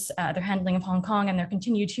Uyghurs, their handling of Hong Kong, and their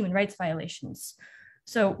continued human rights violations.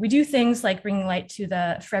 So we do things like bringing light to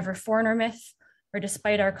the forever foreigner myth, where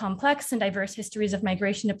despite our complex and diverse histories of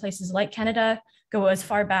migration to places like Canada, go as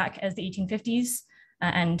far back as the 1850s.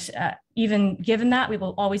 Even given that, we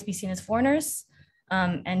will always be seen as foreigners,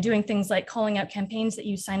 and doing things like calling out campaigns that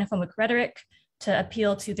use xenophobic rhetoric to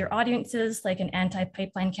appeal to their audiences, like an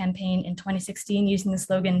anti-pipeline campaign in 2016 using the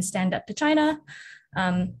slogan, "Stand up to China,"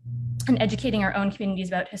 and educating our own communities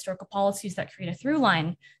about historical policies that create a through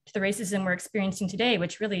line to the racism we're experiencing today,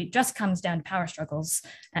 which really just comes down to power struggles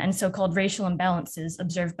and so-called racial imbalances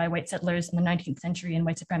observed by white settlers in the 19th century and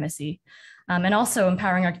white supremacy. And also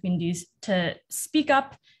empowering our communities to speak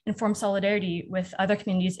up and form solidarity with other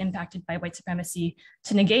communities impacted by white supremacy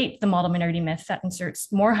to negate the model minority myth that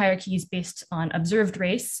inserts more hierarchies based on observed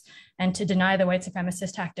race and to deny the white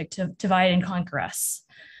supremacist tactic to divide and conquer us.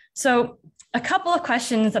 So a couple of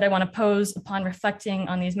questions that I want to pose upon reflecting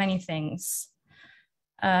on these many things.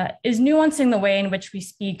 Is nuancing the way in which we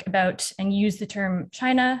speak about and use the term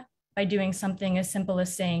China by doing something as simple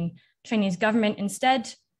as saying Chinese government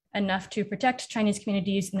instead enough to protect Chinese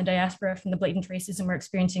communities in the diaspora from the blatant racism we're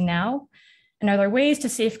experiencing now? And are there ways to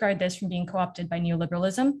safeguard this from being co-opted by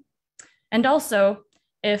neoliberalism? And also,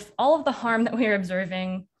 if all of the harm that we are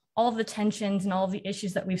observing, all of the tensions and all of the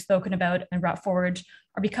issues that we've spoken about and brought forward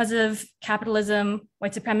are because of capitalism,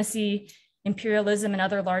 white supremacy, imperialism, and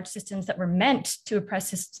other large systems that were meant to oppress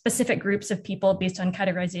specific groups of people based on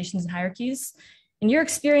categorizations and hierarchies. In your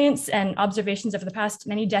experience and observations over the past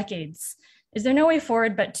many decades, is there no way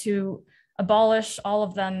forward but to abolish all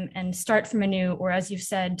of them and start from anew, or as you've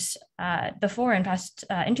said before in past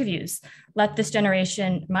interviews, let this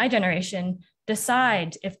generation, my generation,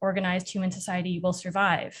 decide if organized human society will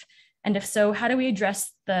survive? And if so, how do we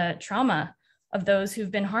address the trauma of those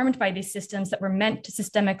who've been harmed by these systems that were meant to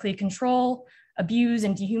systemically control, abuse,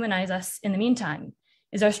 and dehumanize us in the meantime?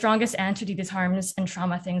 Is our strongest answer to these harms and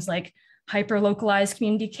trauma things like hyper-localized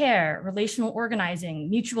community care, relational organizing,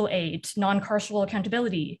 mutual aid, non-carceral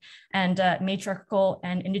accountability, and matriarchal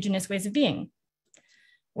and indigenous ways of being?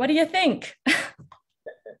 What do you think?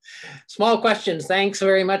 Small questions. Thanks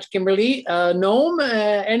very much, Kimberly. Noam,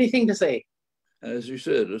 anything to say? As you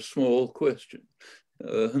said, a small question.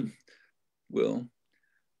 Well,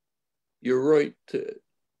 you're right to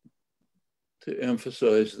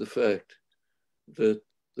emphasize the fact that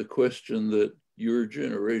the question that your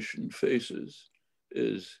generation faces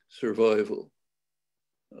is survival.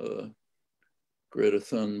 Greta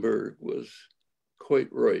Thunberg was quite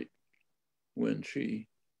right when she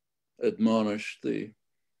admonished the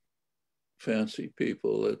fancy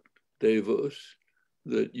people at Davos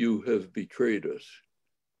that you have betrayed us.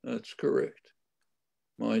 That's correct.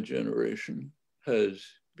 My generation has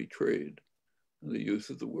betrayed the youth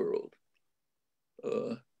of the world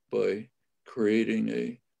by creating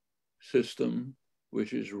a system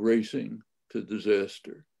which is racing to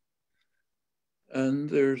disaster. And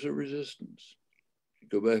there's a resistance.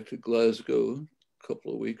 If you go back to Glasgow a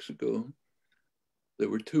couple of weeks ago, there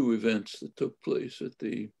were two events that took place at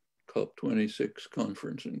the COP26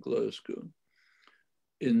 conference in Glasgow.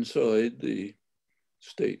 Inside the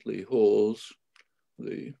stately halls,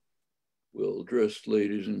 the well-dressed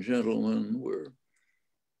ladies and gentlemen were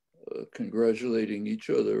congratulating each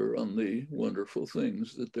other on the wonderful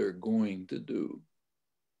things that they're going to do.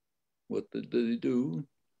 What did they do?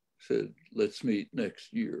 Said, let's meet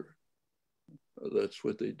next year. That's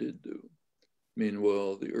what they did do.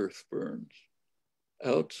 Meanwhile, the earth burns.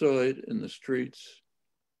 Outside in the streets,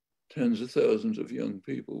 tens of thousands of young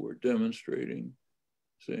people were demonstrating,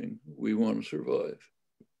 saying, we want to survive.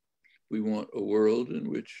 We want a world in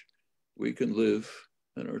which we can live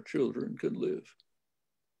and our children can live.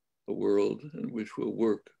 A world in which we'll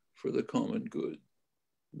work for the common good,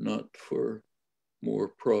 not for more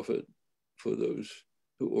profit for those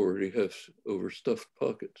who already have overstuffed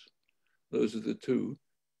pockets. Those are the two.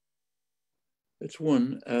 It's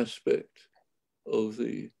one aspect of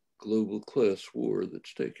the global class war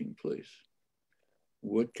that's taking place.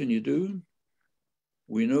 What can you do?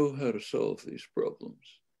 We know how to solve these problems.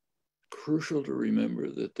 Crucial to remember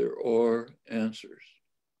that there are answers.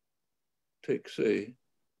 Take, say,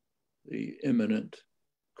 the imminent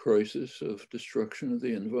crisis of destruction of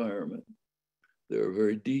the environment. There are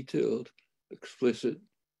very detailed, explicit,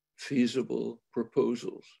 feasible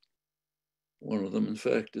proposals. One of them, in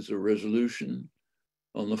fact, is a resolution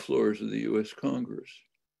on the floors of the US Congress,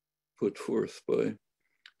 put forth by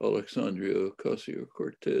Alexandria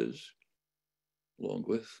Ocasio-Cortez, along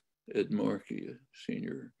with Ed Markey, a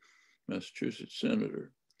senior Massachusetts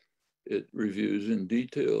senator. It reviews in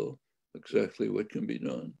detail exactly what can be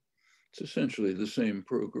done. It's essentially the same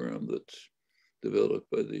program that's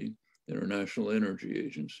developed by the International Energy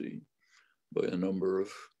Agency, by a number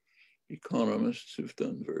of economists who've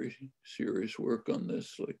done very serious work on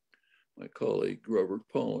this, like my colleague Robert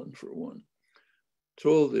Pollin, for one. It's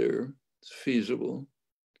all there, it's feasible.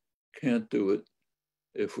 Can't do it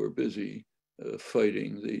if we're busy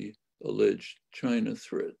fighting the alleged China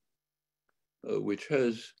threat, which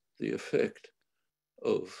has the effect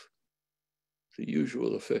of, the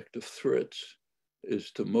usual effect of threats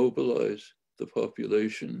is to mobilize the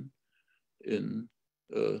population in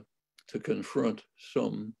to confront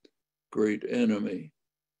some great enemy,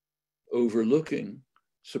 overlooking,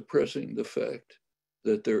 suppressing the fact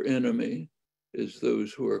that their enemy is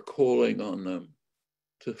those who are calling on them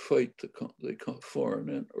to fight the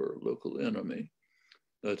foreign or local enemy.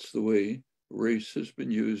 That's the way race has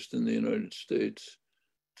been used in the United States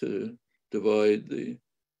to divide the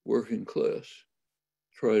working class,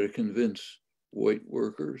 try to convince white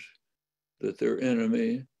workers that their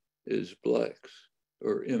enemy is blacks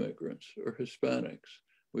or immigrants or Hispanics.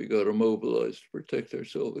 We got to mobilize to protect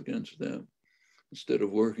ourselves against them instead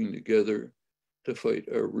of working together to fight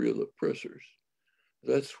our real oppressors.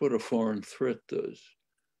 That's what a foreign threat does.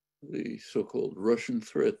 The so-called Russian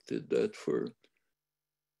threat did that for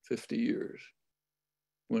 50 years.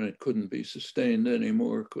 When it couldn't be sustained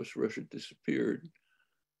anymore because Russia disappeared,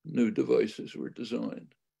 new devices were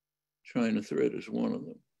designed. China threat is one of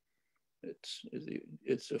them.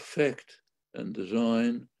 Its effect and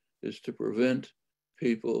design is to prevent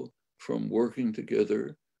people from working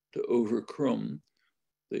together to overcome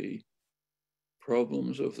the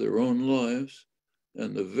problems of their own lives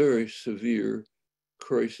and the very severe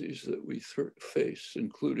crises that we face,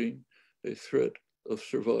 including a threat of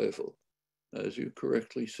survival, as you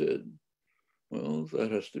correctly said. Well,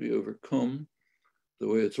 that has to be overcome the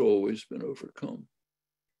way it's always been overcome,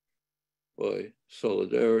 by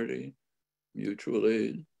solidarity, mutual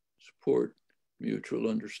aid, support, mutual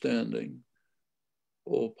understanding,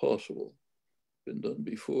 all possible. Been done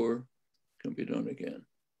before, can be done again.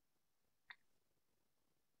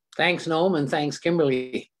 Thanks, Noam, and thanks,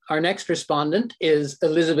 Kimberly. Our next respondent is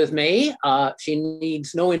Elizabeth May. She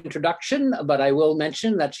needs no introduction, but I will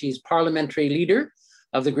mention that she's parliamentary leader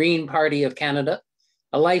of the Green Party of Canada,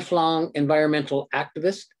 a lifelong environmental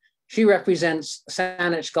activist. She represents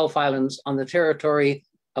Saanich Gulf Islands on the territory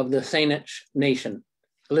of the Saanich Nation.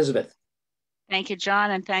 Elizabeth. Thank you,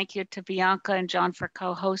 John, and thank you to Bianca and John for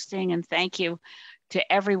co-hosting, and thank you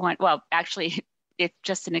to everyone. Well, actually, it's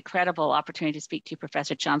just an incredible opportunity to speak to you,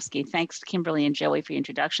 Professor Chomsky. Thanks to Kimberly and Joey for your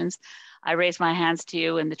introductions. I raise my hands to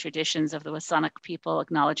you in the traditions of the Wasanic people,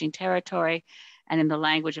 acknowledging territory, and in the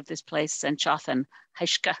language of this place, Senchothan,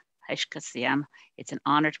 Haishka, Haishka Siam. It's an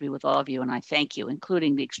honor to be with all of you, and I thank you,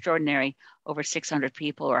 including the extraordinary over 600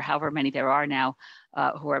 people, or however many there are now,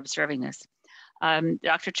 who are observing this.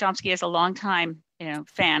 Dr. Chomsky is a long time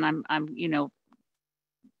fan. I'm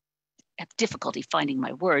have difficulty finding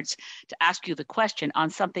my words to ask you the question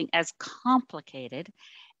on something as complicated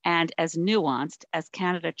and as nuanced as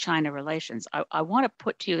Canada-China relations. I want to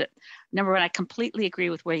put to you that, number one, I completely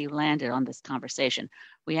agree with where you landed on this conversation.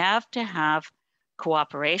 We have to have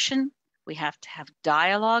cooperation, we have to have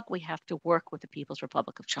dialogue, we have to work with the People's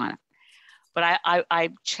Republic of China. But I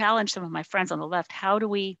challenge some of my friends on the left, how do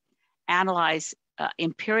we analyze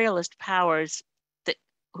imperialist powers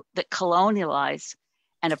that colonialize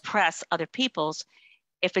and oppress other peoples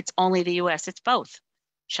if it's only the US? It's both.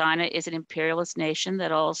 China is an imperialist nation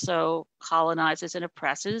that also colonizes and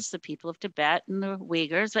oppresses the people of Tibet and the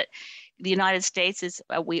Uyghurs. But the United States is,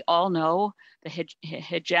 we all know, the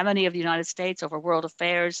hegemony of the United States over world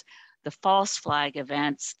affairs, the false flag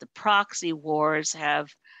events, the proxy wars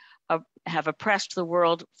have oppressed the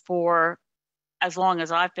world for as long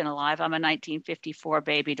as I've been alive. I'm a 1954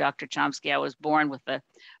 baby, Dr. Chomsky. I was born with the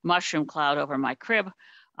mushroom cloud over my crib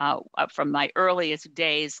from my earliest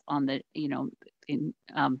days on the, in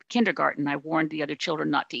kindergarten, I warned the other children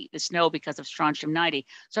not to eat the snow because of strontium 90.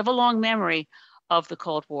 So I have a long memory of the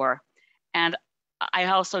Cold War. And I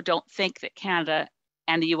also don't think that Canada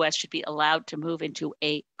and the US should be allowed to move into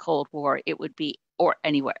a Cold War. It would be, or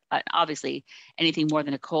anywhere, obviously anything more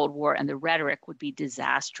than a Cold War, and the rhetoric would be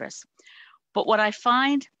disastrous. But what I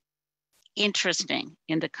find interesting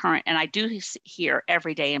in the current, and I do hear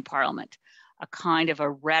every day in Parliament, a kind of a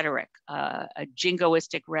rhetoric, a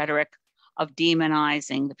jingoistic rhetoric of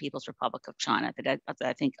demonizing the People's Republic of China that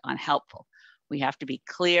I think unhelpful. We have to be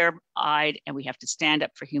clear-eyed and we have to stand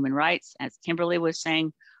up for human rights. As Kimberly was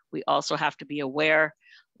saying, we also have to be aware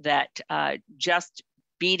that just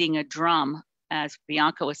beating a drum, as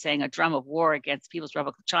Bianca was saying, a drum of war against the People's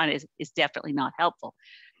Republic of China is definitely not helpful.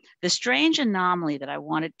 The strange anomaly that I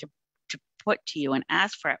wanted to put to you and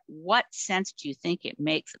ask for, what sense do you think it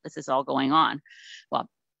makes that this is all going on? Well,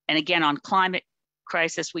 and again, on climate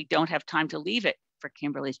crisis, we don't have time to leave it for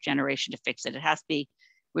Kimberly's generation to fix it. It has to be,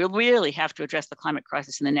 we really have to address the climate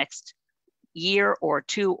crisis in the next year or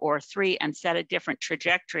 2 or 3 and set a different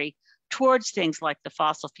trajectory towards things like the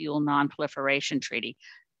Fossil Fuel Non-Proliferation Treaty,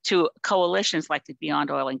 to coalitions like the Beyond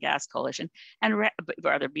Oil and Gas Coalition, and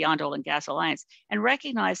rather Beyond Oil and Gas Alliance, and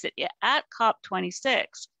recognize that at COP26,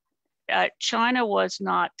 China was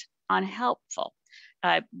not unhelpful.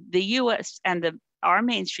 The US and our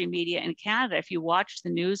mainstream media in Canada, if you watch the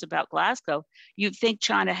news about Glasgow, you'd think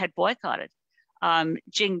China had boycotted. Xi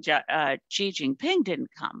Jinping didn't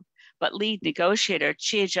come, but lead negotiator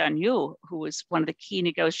Xie Zhanyu, who was one of the key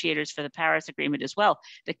negotiators for the Paris Agreement as well,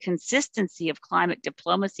 the consistency of climate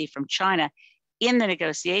diplomacy from China in the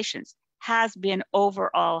negotiations has been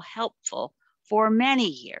overall helpful for many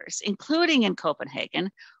years, including in Copenhagen,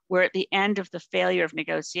 where at the end of the failure of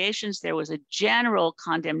negotiations, there was a general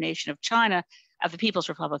condemnation of China, of the People's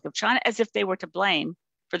Republic of China, as if they were to blame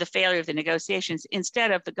for the failure of the negotiations,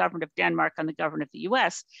 instead of the government of Denmark and the government of the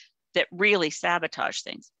US that really sabotaged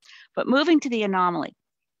things. But moving to the anomaly,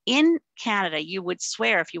 in Canada, you would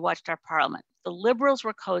swear if you watched our parliament, the Liberals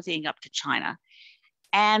were cozying up to China,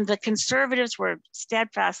 and the Conservatives were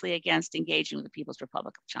steadfastly against engaging with the People's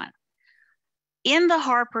Republic of China. In the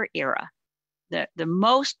Harper era, the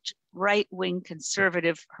most right-wing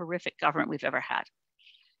conservative, horrific government we've ever had,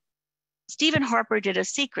 Stephen Harper did a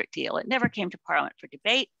secret deal. It never came to Parliament for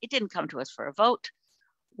debate. It didn't come to us for a vote.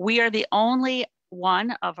 We are the only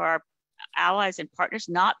one of our allies and partners,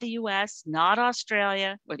 not the US, not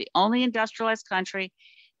Australia. We're the only industrialized country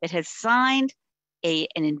that has signed an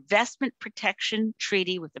investment protection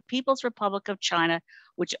treaty with the People's Republic of China,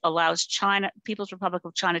 which allows People's Republic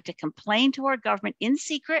of China to complain to our government in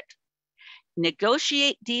secret,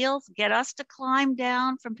 negotiate deals, get us to climb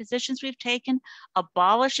down from positions we've taken,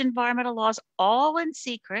 abolish environmental laws, all in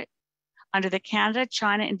secret under the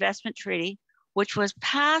Canada-China Investment Treaty, which was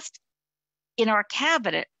passed in our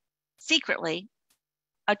cabinet secretly,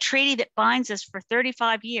 a treaty that binds us for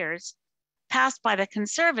 35 years, passed by the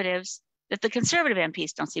Conservatives, that the Conservative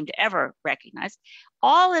MPs don't seem to ever recognize,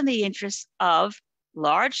 all in the interest of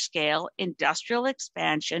large-scale industrial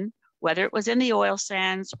expansion, whether it was in the oil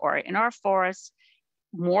sands or in our forests,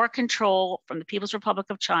 more control from the People's Republic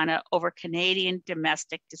of China over Canadian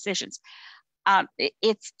domestic decisions.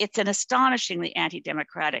 It's an astonishingly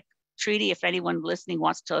anti-democratic treaty. If anyone listening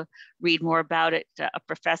wants to read more about it, a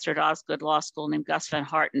professor at Osgood Law School named Gus Van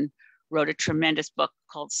Harten wrote a tremendous book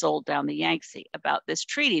called Sold Down the Yangtze about this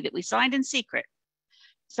treaty that we signed in secret.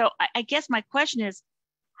 So I guess my question is,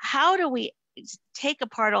 how do we take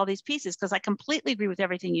apart all these pieces? Because I completely agree with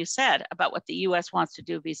everything you said about what the US wants to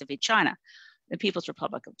do vis-a-vis China, the People's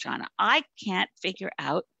Republic of China. I can't figure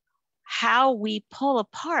out how we pull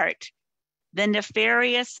apart the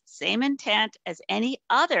nefarious same intent as any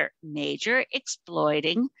other major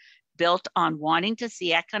exploiting, built on wanting to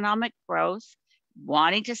see economic growth,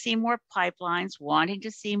 wanting to see more pipelines, wanting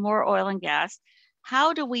to see more oil and gas.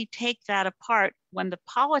 How do we take that apart when the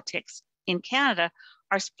politics in Canada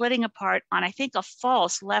are splitting apart on, I think, a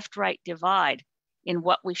false left-right divide in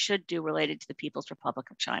what we should do related to the People's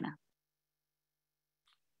Republic of China?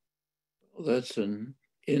 Well, that's an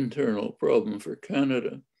internal problem for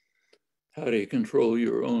Canada. How do you control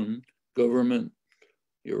your own government,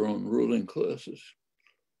 your own ruling classes?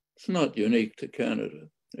 It's not unique to Canada.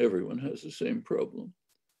 Everyone has the same problem.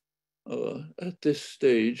 At this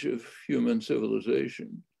stage of human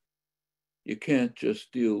civilization, you can't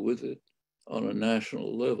just deal with it on a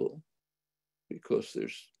national level because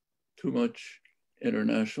there's too much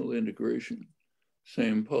international integration.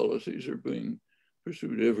 Same policies are being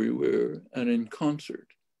pursued everywhere and in concert.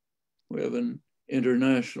 We have an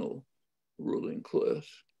international ruling class.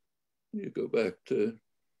 You go back to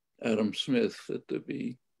Adam Smith at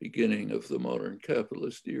the beginning of the modern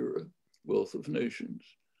capitalist era, Wealth of Nations.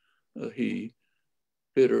 He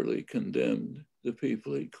bitterly condemned the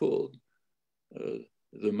people he called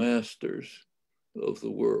the masters of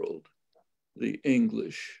the world, the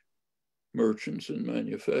English merchants and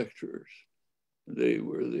manufacturers. They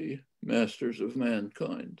were the masters of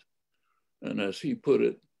mankind. And as he put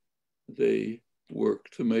it, they work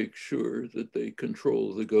to make sure that they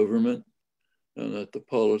control the government and that the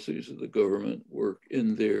policies of the government work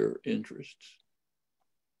in their interests.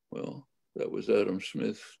 Well, that was Adam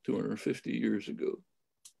Smith 250 years ago.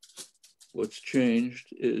 What's changed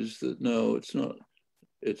is that now it's not,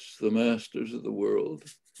 it's the masters of the world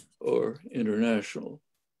are international,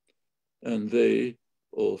 and they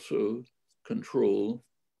also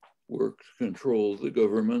work to control the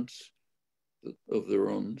governments of their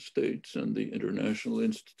own states and the international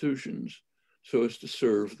institutions so as to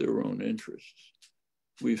serve their own interests.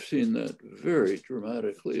 We've seen that very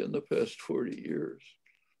dramatically in the past 40 years.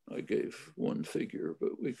 I gave one figure,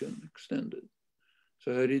 but we can extend it.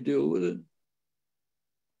 So how do you deal with it?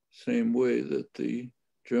 Same way that the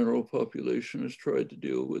general population has tried to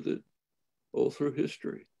deal with it all through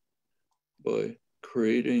history, by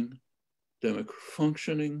creating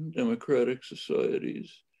functioning democratic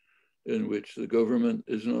societies in which the government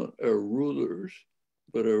is not our rulers,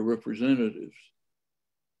 but our representatives,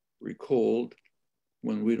 recalled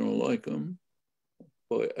when we don't like them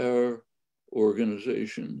by our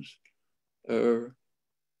organizations, our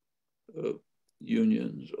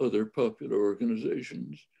unions, other popular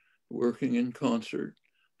organizations, working in concert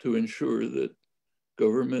to ensure that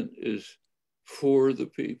government is for the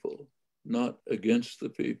people, not against the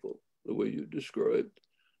people, the way you described,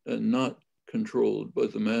 and not controlled by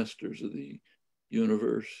the masters of the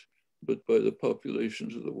universe, but by the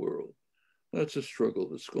populations of the world. That's a struggle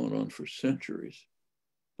that's gone on for centuries.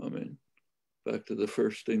 I mean, back to the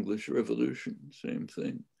first English Revolution, same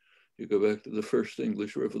thing. You go back to the first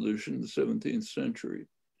English Revolution in the 17th century.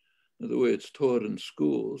 And the way it's taught in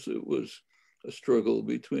schools, it was a struggle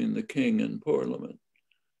between the king and Parliament.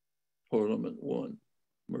 Parliament won,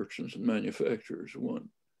 merchants and manufacturers won.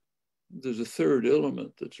 There's a third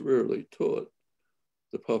element that's rarely taught,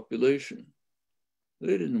 the population.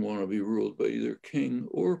 They didn't want to be ruled by either king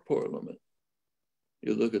or Parliament.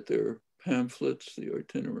 You look at their pamphlets, the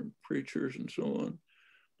itinerant preachers and so on,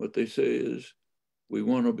 what they say is, we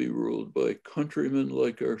want to be ruled by countrymen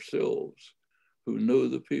like ourselves who know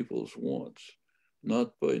the people's wants,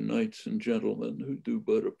 not by knights and gentlemen who do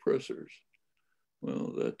but oppressors.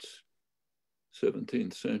 Well, that's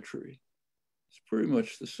 17th century. It's pretty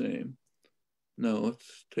much the same. Now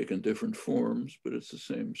it's taken different forms, but it's the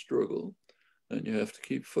same struggle, and you have to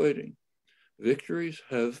keep fighting. Victories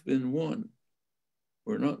have been won.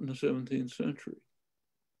 We're not in the 17th century.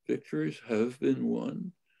 Victories have been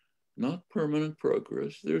won, not permanent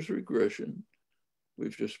progress. There's regression.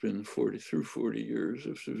 We've just been 40 years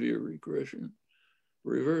of severe regression.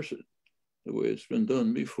 Reverse it the way it's been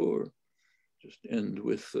done before. Just end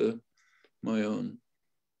with my own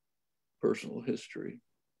personal history,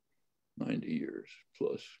 90 years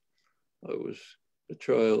plus. I was a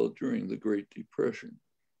child during the Great Depression,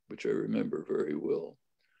 which I remember very well.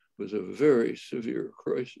 It was a very severe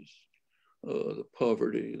crisis. The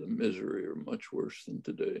poverty, the misery are much worse than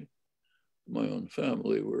today. My own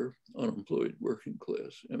family were unemployed working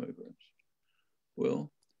class immigrants.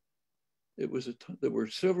 Well, there were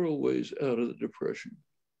several ways out of the Depression.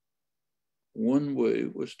 One way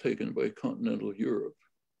was taken by continental Europe,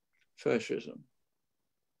 fascism.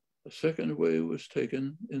 A second way was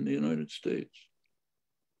taken in the United States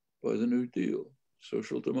by the New Deal,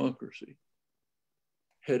 social democracy,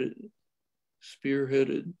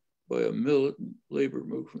 spearheaded by a militant labor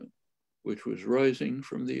movement, which was rising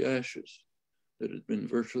from the ashes that had been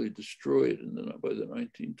virtually destroyed by the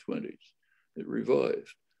 1920s. It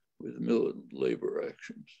revived with militant labor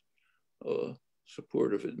actions.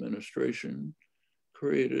 Supportive administration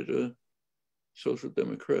created a social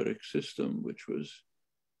democratic system, which was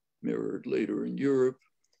mirrored later in Europe,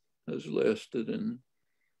 has lasted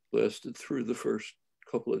through the first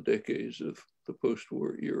couple of decades of the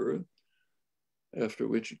post-war era, after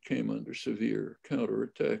which it came under severe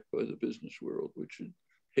counterattack by the business world, which had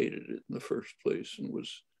hated it in the first place and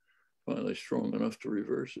was finally strong enough to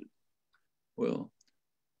reverse it. Well,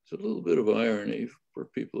 it's a little bit of irony for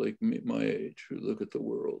people like me, my age, who look at the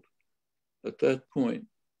world. At that point,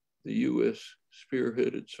 the US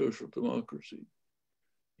spearheaded social democracy.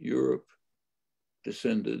 Europe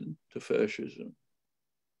descended to fascism.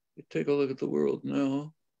 You take a look at the world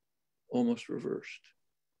now, almost reversed.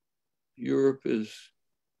 Europe is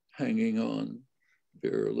hanging on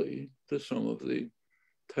barely some of the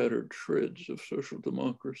tattered shreds of social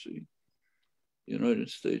democracy. The United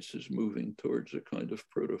States is moving towards a kind of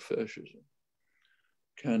proto-fascism.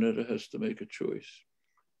 Canada has to make a choice.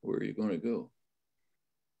 Where are you going to go?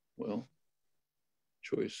 Well,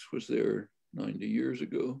 choice was there 90 years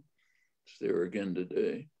ago. It's there again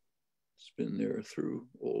today. It's been there through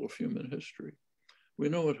all of human history. We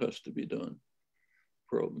know it has to be done.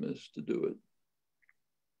 Problem is to do it.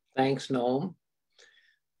 Thanks, Noam.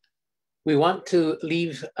 We want to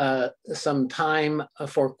leave some time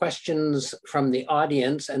for questions from the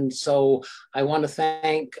audience. And so I want to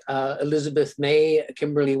thank Elizabeth May,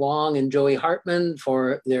 Kimberly Wong, and Joey Hartman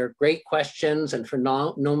for their great questions and for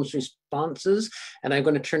Noam's responses. And I'm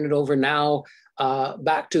going to turn it over now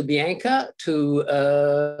back to Bianca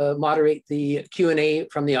to moderate the Q&A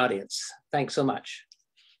from the audience. Thanks so much.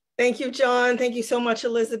 Thank you, John. Thank you so much,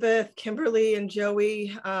 Elizabeth, Kimberly, and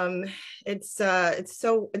Joey. It's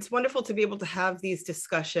wonderful to be able to have these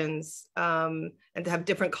discussions and to have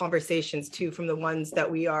different conversations too from the ones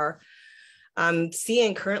that we are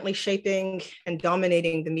seeing currently shaping and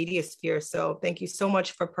dominating the media sphere. So thank you so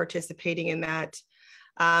much for participating in that.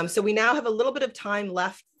 So we now have a little bit of time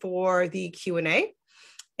left for the Q&A.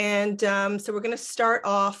 And so we're going to start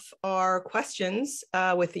off our questions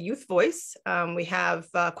with the youth voice. We have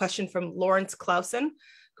a question from Lawrence Clausen,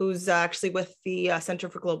 who's actually with the Center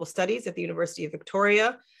for Global Studies at the University of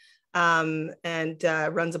Victoria and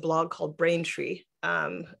runs a blog called Braintree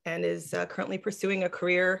and is currently pursuing a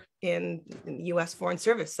career in the US Foreign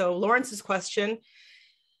Service. So Lawrence's question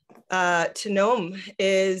to Noam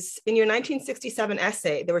is, in your 1967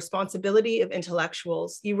 essay, The Responsibility of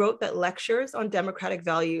Intellectuals, you wrote that lectures on democratic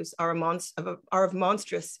values are of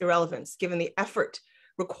monstrous irrelevance, given the effort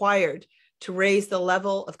required to raise the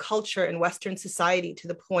level of culture in Western society to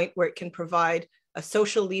the point where it can provide a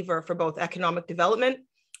social lever for both economic development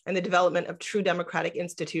and the development of true democratic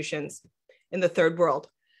institutions in the third world.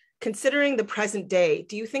 Considering the present day,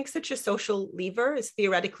 do you think such a social lever is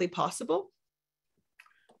theoretically possible?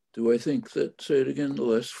 Do I think that, say it again, the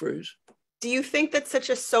last phrase? Do you think that such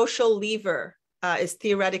a social lever is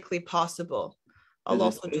theoretically possible? I'll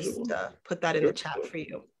also just put that in the chat for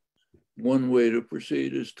you. One way to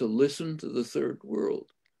proceed is to listen to the third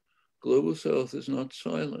world. Global South is not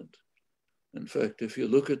silent. In fact, if you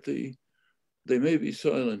look at they may be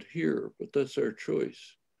silent here, but that's our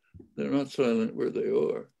choice. They're not silent where they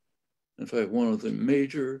are. In fact, one of the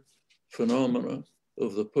major phenomena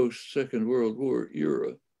of the post-Second World War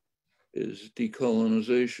era is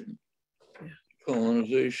decolonization.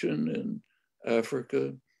 Colonization in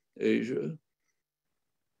Africa, Asia,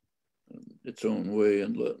 its own way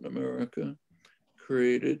in Latin America,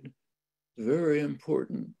 created very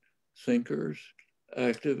important thinkers,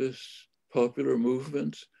 activists, popular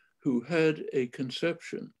movements who had a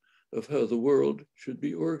conception of how the world should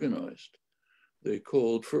be organized. They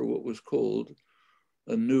called for what was called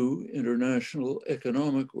a new international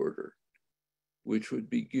economic order, which would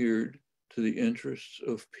be geared to the interests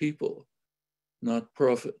of people, not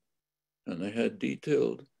profit. And they had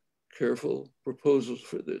detailed, careful proposals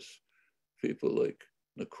for this. People like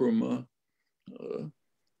Nkrumah,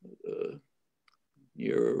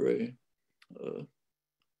 Nyerere,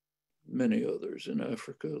 many others in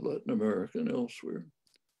Africa, Latin America, and elsewhere.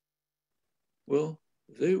 Well,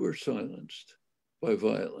 they were silenced by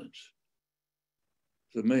violence.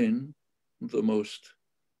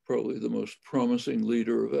 Probably the most promising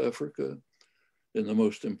leader of Africa in the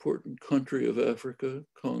most important country of Africa,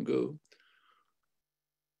 Congo,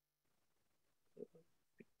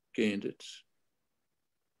 gained its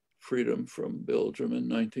freedom from Belgium in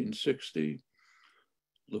 1960.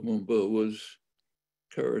 Lumumba was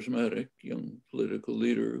charismatic, young political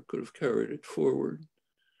leader who could have carried it forward.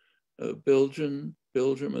 Belgium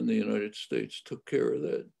and the United States took care of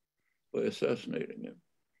that by assassinating him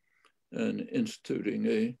and instituting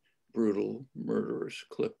a brutal, murderous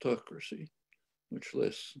kleptocracy, which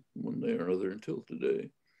lasts one day or another until today.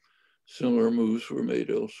 Similar moves were made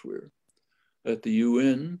elsewhere. At the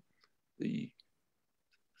UN, the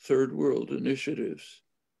third world initiatives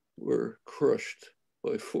were crushed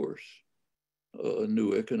by force. A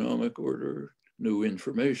new economic order, new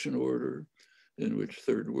information order, in which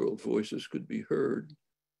third world voices could be heard,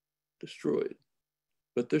 destroyed.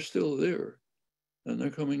 But they're still there, and they're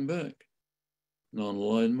coming back.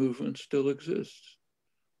 Non-aligned movement still exists.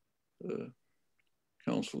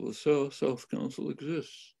 Council of the South Council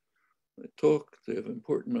exists. They talk, they have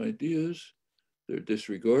important ideas, they're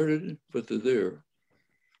disregarded, but they're there.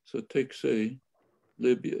 So take, say,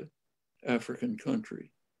 Libya, African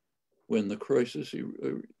country. When the crisis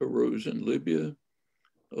arose in Libya,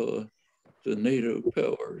 the NATO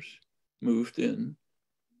powers moved in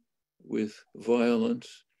with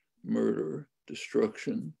violence, murder,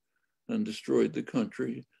 destruction, and destroyed the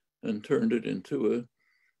country and turned it into a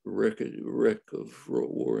wreck of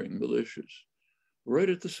warring militias. Right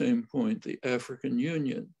at the same point, the African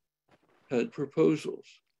Union had proposals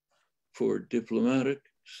for diplomatic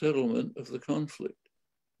settlement of the conflict,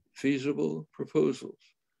 feasible proposals.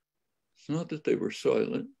 It's not that they were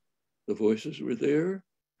silent. The voices were there,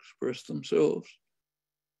 expressed themselves.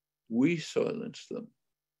 We silenced them.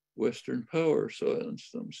 Western power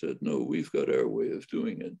silenced them, said, no, we've got our way of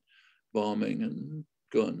doing it, bombing and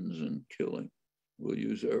guns and killing. We'll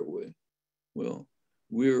use our way. Well,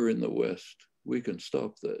 we're in the West. We can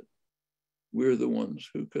stop that. We're the ones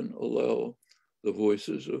who can allow the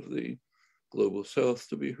voices of the global South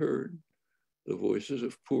to be heard, the voices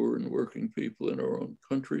of poor and working people in our own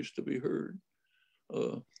countries to be heard.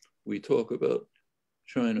 We talk about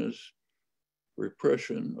China's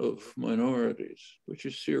repression of minorities, which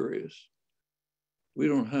is serious. We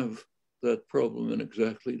don't have that problem in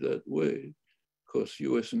exactly that way, because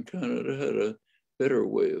US and Canada had a better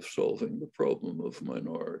way of solving the problem of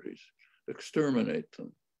minorities. Exterminate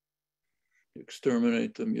them.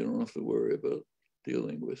 Exterminate them, you don't have to worry about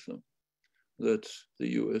dealing with them. That's the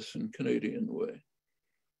US and Canadian way.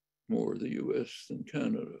 More the US than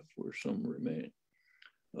Canada, where some remain.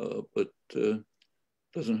 But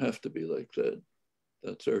doesn't have to be like that.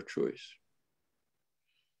 That's our choice.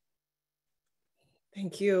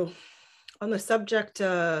 Thank you. On the subject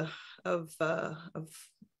of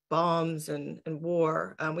bombs and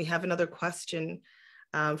war, we have another question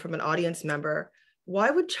from an audience member.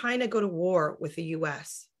 Why would China go to war with the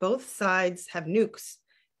US? Both sides have nukes.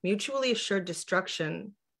 Mutually assured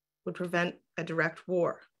destruction would prevent a direct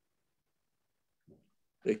war.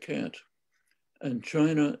 They can't. And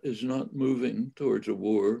China is not moving towards a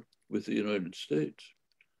war with the United States.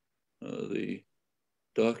 The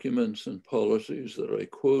documents and policies that I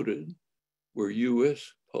quoted were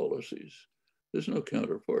US policies. There's no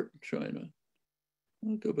counterpart in China.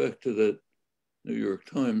 I'll go back to that New York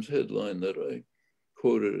Times headline that I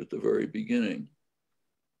quoted at the very beginning.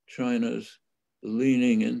 China's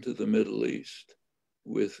leaning into the Middle East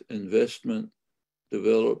with investment,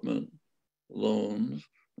 development, loans,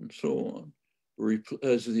 and so on,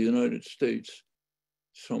 as the United States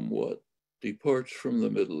somewhat departs from the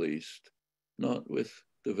Middle East, not with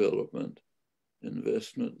development,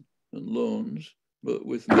 investment, and loans, but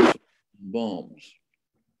with missiles and bombs,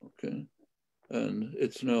 okay? And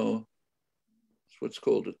it's now what's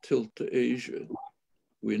called a tilt to Asia.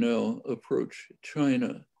 We now approach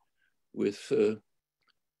China with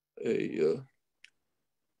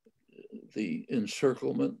the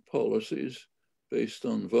encirclement policies based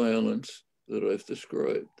on violence that I've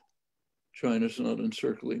described. China's not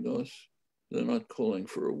encircling us. They're not calling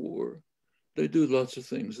for a war. They do lots of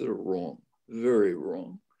things that are wrong, very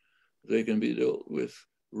wrong. They can be dealt with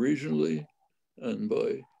regionally and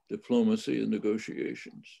by diplomacy and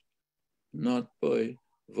negotiations, not by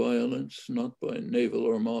violence, not by naval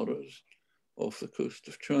armadas off the coast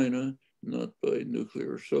of China, not by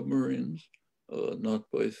nuclear submarines, not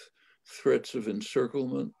by threats of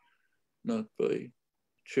encirclement, not by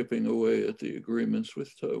chipping away at the agreements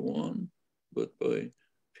with Taiwan, but by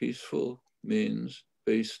peaceful means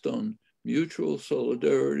based on mutual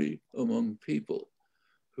solidarity among people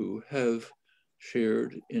who have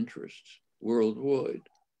shared interests worldwide.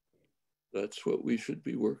 That's what we should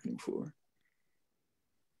be working for.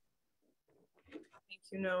 Thank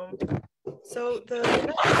you, Noam. So the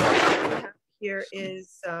next question we have here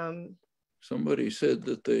is somebody said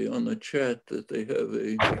that they on the chat that they have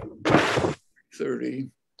a 30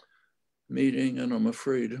 meeting, and I'm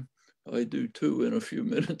afraid I do too in a few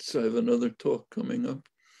minutes. I have another talk coming up.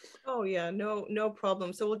 Oh yeah, no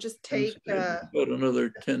problem. So we'll just take about another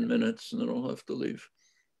 10 minutes and then I'll have to leave.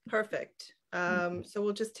 Perfect. So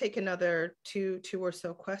we'll just take another two or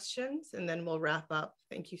so questions and then we'll wrap up.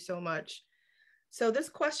 Thank you so much. So this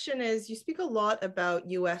question is, you speak a lot about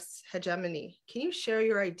US hegemony. Can you share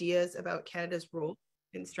your ideas about Canada's role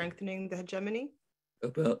in strengthening the hegemony?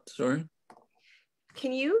 Sorry?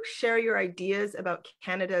 Can you share your ideas about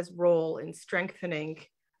Canada's role in strengthening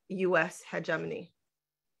US hegemony?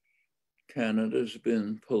 Canada's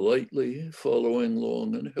been politely following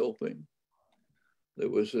along and helping. There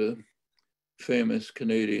was a famous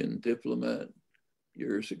Canadian diplomat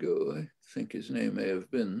years ago, I think his name may have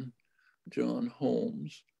been John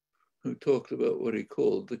Holmes, who talked about what he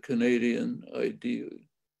called the Canadian ideal.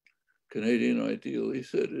 Canadian ideal, he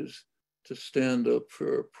said, is to stand up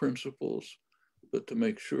for our principles, but to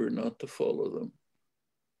make sure not to follow them.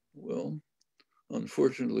 Well,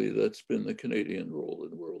 Unfortunately, that's been the Canadian role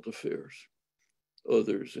in world affairs.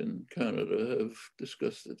 Others in Canada have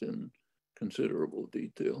discussed it in considerable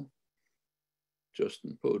detail.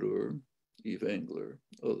 Justin Podor, Eve Engler,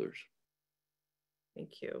 others.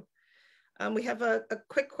 Thank you. We have a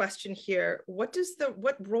quick question here. What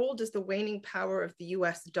role does the waning power of the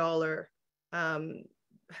US dollar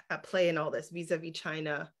play in all this vis-a-vis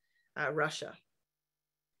China, Russia?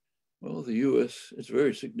 Well, the US is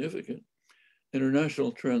very significant.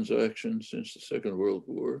 International transactions since the Second World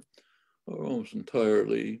War are almost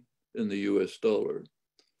entirely in the US dollar. It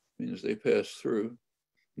means they pass through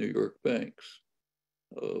New York banks,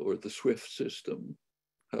 or the SWIFT system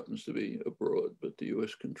happens to be abroad, but the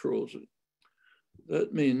US controls it.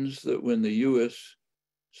 That means that when the US,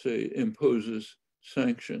 say, imposes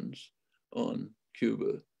sanctions on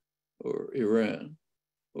Cuba or Iran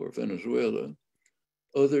or Venezuela,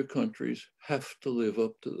 other countries have to live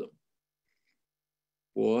up to them.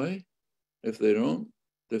 Why? If they don't,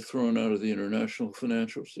 they're thrown out of the international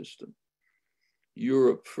financial system.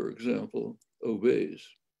 Europe, for example, obeys.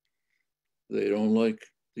 They don't like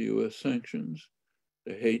the US sanctions,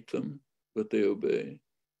 they hate them, but they obey.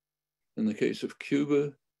 In the case of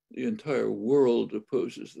Cuba, the entire world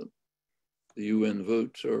opposes them. The UN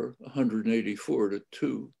votes are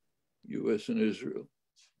 184-2, US and Israel.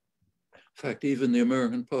 In fact, even the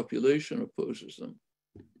American population opposes them.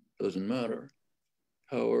 Doesn't matter.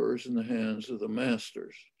 Power is in the hands of the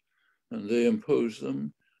masters, and they impose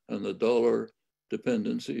them, and the dollar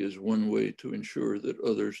dependency is one way to ensure that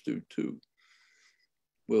others do too.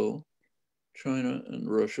 Well, China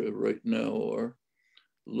and Russia right now are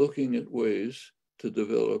looking at ways to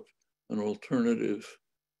develop an alternative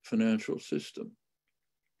financial system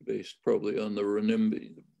based probably on the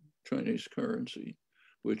renminbi, the Chinese currency,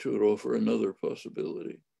 which would offer another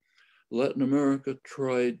possibility. Latin America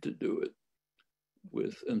tried to do it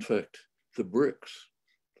with, in fact, the BRICS,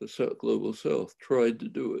 the global South tried to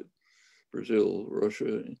do it. Brazil,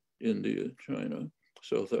 Russia, India, China,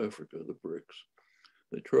 South Africa, the BRICS.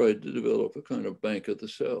 They tried to develop a kind of Bank of the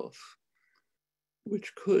South,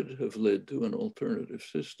 which could have led to an alternative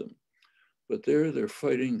system. But there they're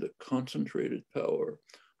fighting the concentrated power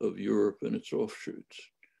of Europe and its offshoots,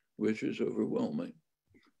 which is overwhelming.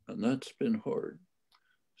 And that's been hard.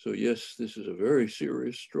 So yes, this is a very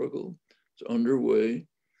serious struggle. It's underway.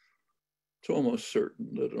 It's almost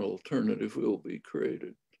certain that an alternative will be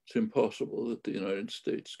created. It's impossible that the United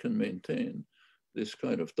States can maintain this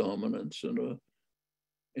kind of dominance in an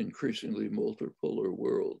increasingly multipolar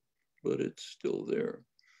world, but it's still there.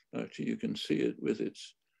 Actually, you can see it with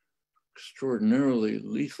its extraordinarily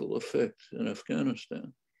lethal effect in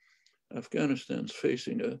Afghanistan. Afghanistan's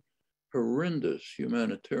facing a horrendous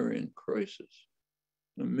humanitarian crisis.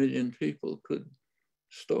 1 million people could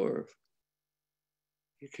starve.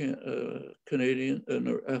 You can't, Canadian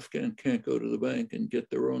and Afghan can't go to the bank and get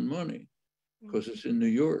their own money because it's in New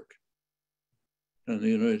York. And the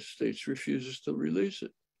United States refuses to release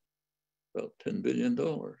it. About $10 billion.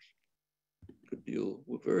 Could deal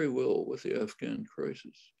very well with the Afghan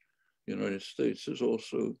crisis. The United States has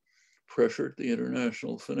also pressured the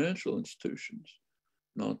international financial institutions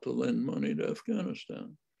not to lend money to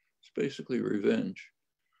Afghanistan. It's basically revenge.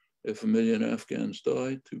 If 1 million Afghans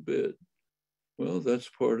die, too bad. Well, that's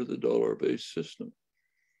part of the dollar-based system.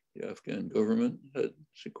 The Afghan government had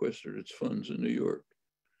sequestered its funds in New York,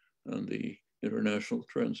 and the international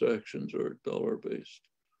transactions are dollar-based,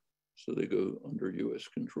 so they go under US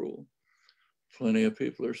control. Plenty of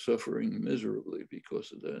people are suffering miserably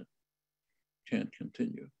because of that. Can't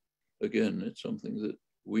continue. Again, it's something that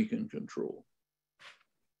we can control.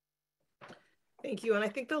 Thank you. And I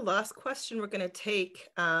think the last question we're going to take,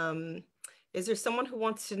 is there someone who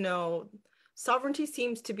wants to know, sovereignty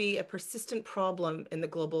seems to be a persistent problem in the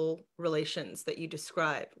global relations that you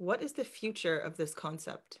describe. What is the future of this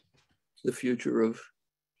concept? The future of?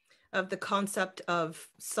 Of the concept of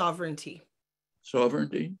sovereignty.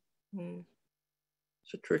 Sovereignty?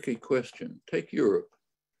 It's a tricky question. Take Europe,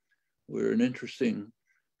 where an interesting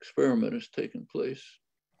experiment has taken place.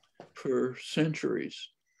 For centuries,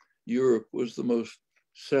 Europe was the most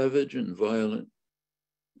savage and violent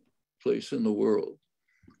place in the world.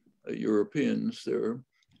 Europeans, their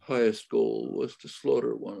highest goal was to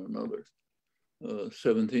slaughter one another.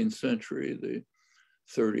 17th century, the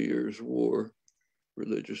 30 Years' War,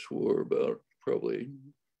 religious war, about probably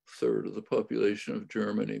a third of the population of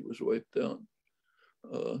Germany was wiped out.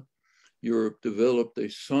 Europe developed a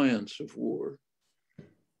science of war,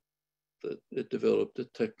 that it developed a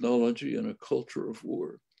technology and a culture of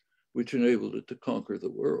war, which enabled it to conquer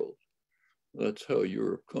the world. That's how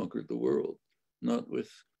Europe conquered the world, not with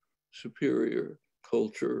superior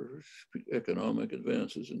culture, economic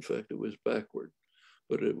advances. In fact, it was backward,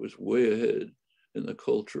 but it was way ahead in the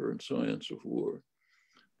culture and science of war.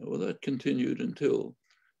 Well, that continued until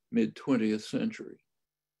mid-20th century.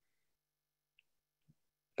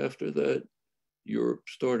 After that, Europe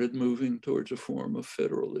started moving towards a form of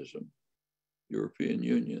federalism, European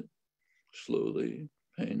Union, slowly,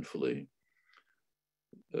 painfully.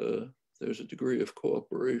 There's a degree of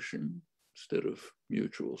cooperation instead of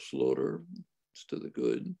mutual slaughter. It's to the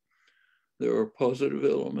good. There are positive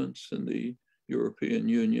elements in the European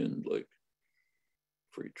Union, like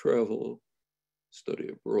free travel, study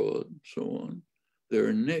abroad, so on. There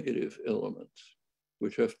are negative elements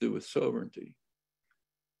which have to do with sovereignty.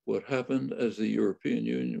 What happened as the European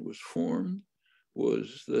Union was formed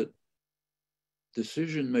was that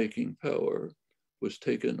decision-making power was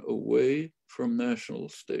taken away from national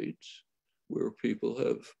states, where people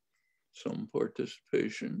have some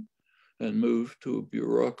participation, and moved to a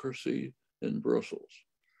bureaucracy in Brussels,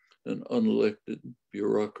 an unelected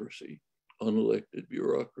bureaucracy,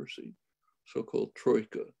 so-called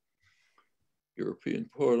Troika. European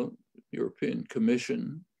Parliament, European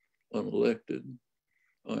Commission, unelected,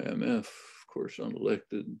 IMF, of course,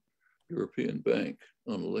 unelected, European Bank,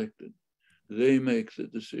 unelected. They make the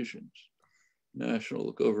decisions.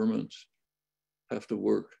 National governments have to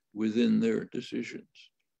work within their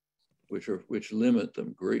decisions, which limit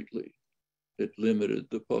them greatly. It limited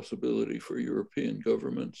the possibility for European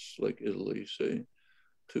governments like Italy, say,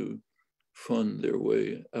 to fund their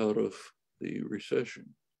way out of the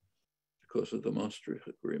recession because of the Maastricht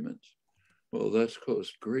agreements. Well, that's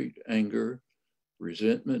caused great anger,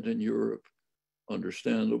 resentment in Europe,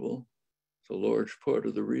 understandable. It's a large part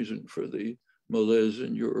of the reason for the malaise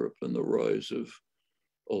in Europe and the rise of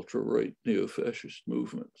ultra-right neo-fascist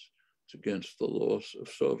movements. It's against the loss of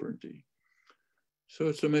sovereignty. So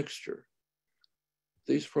it's a mixture.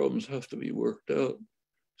 These problems have to be worked out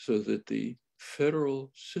so that the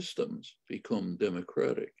federal systems become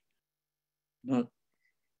democratic.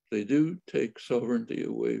 They do take sovereignty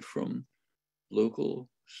away from local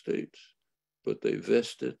states, but they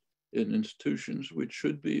vest it in institutions which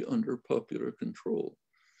should be under popular control.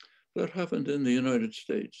 That happened in the United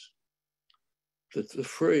States. That the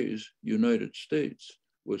phrase United States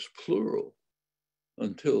was plural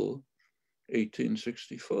until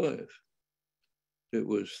 1865. It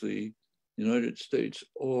was the United States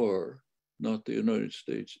are, not the United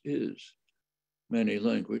States is. Many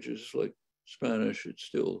languages like Spanish, it's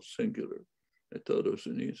still singular. Estados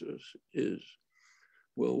Unidos is.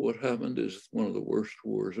 Well, what happened is one of the worst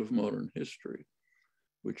wars of modern history,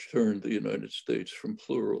 which turned the United States from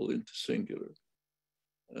plural into singular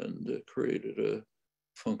and created a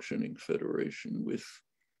functioning federation with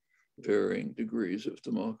varying degrees of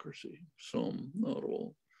democracy. Some, not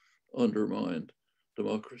all, undermined.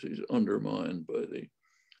 Democracy is undermined by the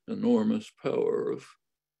enormous power of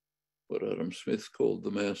what Adam Smith called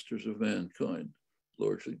the masters of mankind,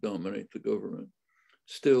 largely dominate the government.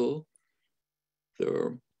 Still, there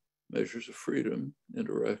are measures of freedom,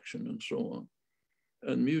 interaction, and so on,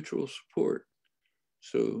 and mutual support.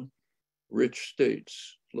 So rich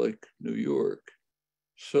states like New York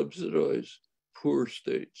subsidize poor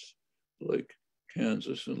states like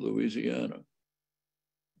Kansas and Louisiana.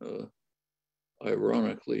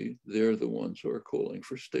 Ironically, they're the ones who are calling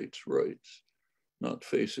for states' rights, not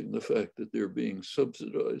facing the fact that they're being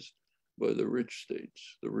subsidized by the rich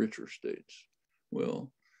states, the richer states.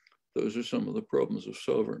 Well, those are some of the problems of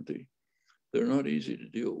sovereignty. They're not easy to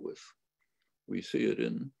deal with. We see it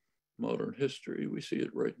in modern history. We see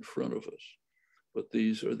it right in front of us. But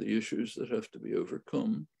these are the issues that have to be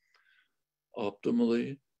overcome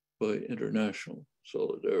optimally by international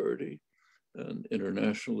solidarity and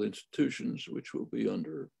international institutions, which will be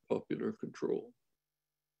under popular control.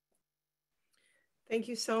 Thank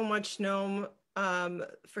you so much, Noam,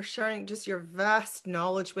 for sharing just your vast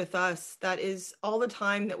knowledge with us. That is all the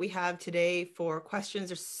time that we have today for questions.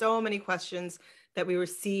 There's so many questions that we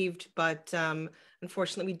received, but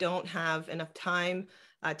unfortunately we don't have enough time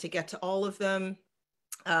to get to all of them.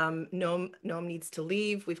 Noam needs to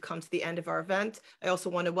leave. We've come to the end of our event. I also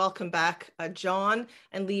want to welcome back John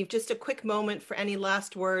and leave just a quick moment for any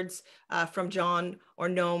last words from John or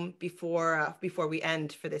Noam before we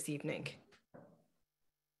end for this evening.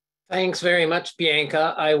 Thanks very much,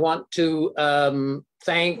 Bianca. I want to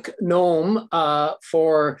thank Noam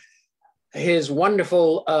for his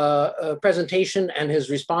wonderful presentation and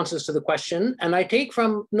his responses to the question. And I take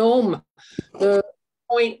from Noam the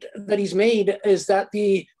point that he's made is that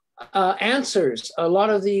the answers, a lot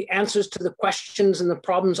of the answers to the questions and the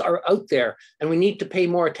problems are out there, and we need to pay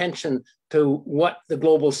more attention to what the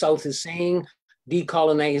Global South is saying.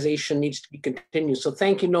 Decolonization needs to be continued. So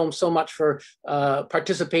thank you, Noam, so much for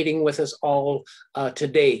participating with us all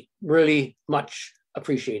today. Really much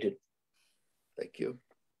appreciated. Thank you.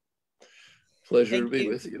 Pleasure to be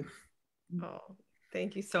with you. Oh,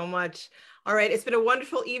 thank you so much. All right, it's been a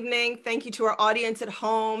wonderful evening. Thank you to our audience at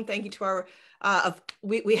home. Thank you to our,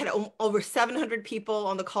 we had over 700 people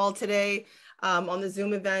on the call today on the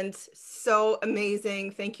Zoom event. So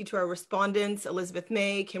amazing. Thank you to our respondents, Elizabeth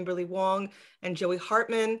May, Kimberly Wong, and Joey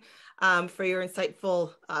Hartman for your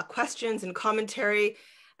insightful questions and commentary.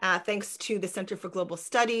 Thanks to the Center for Global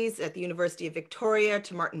Studies at the University of Victoria,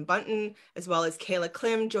 to Martin Bunton, as well as Kayla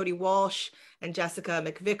Klim, Jody Walsh, and Jessica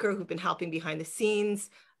McVicker, who've been helping behind the scenes.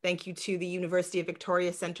 Thank you to the University of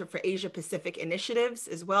Victoria Center for Asia-Pacific Initiatives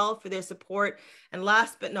as well for their support. And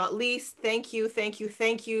last but not least, thank you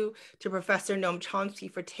to Professor Noam Chomsky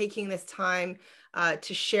for taking this time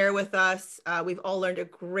to share with us. We've all learned a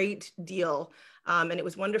great deal, and it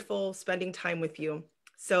was wonderful spending time with you.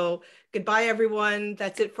 So goodbye, everyone.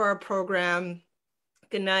 That's it for our program.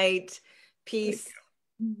 Good night. Peace.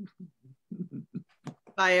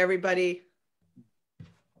 Bye, everybody.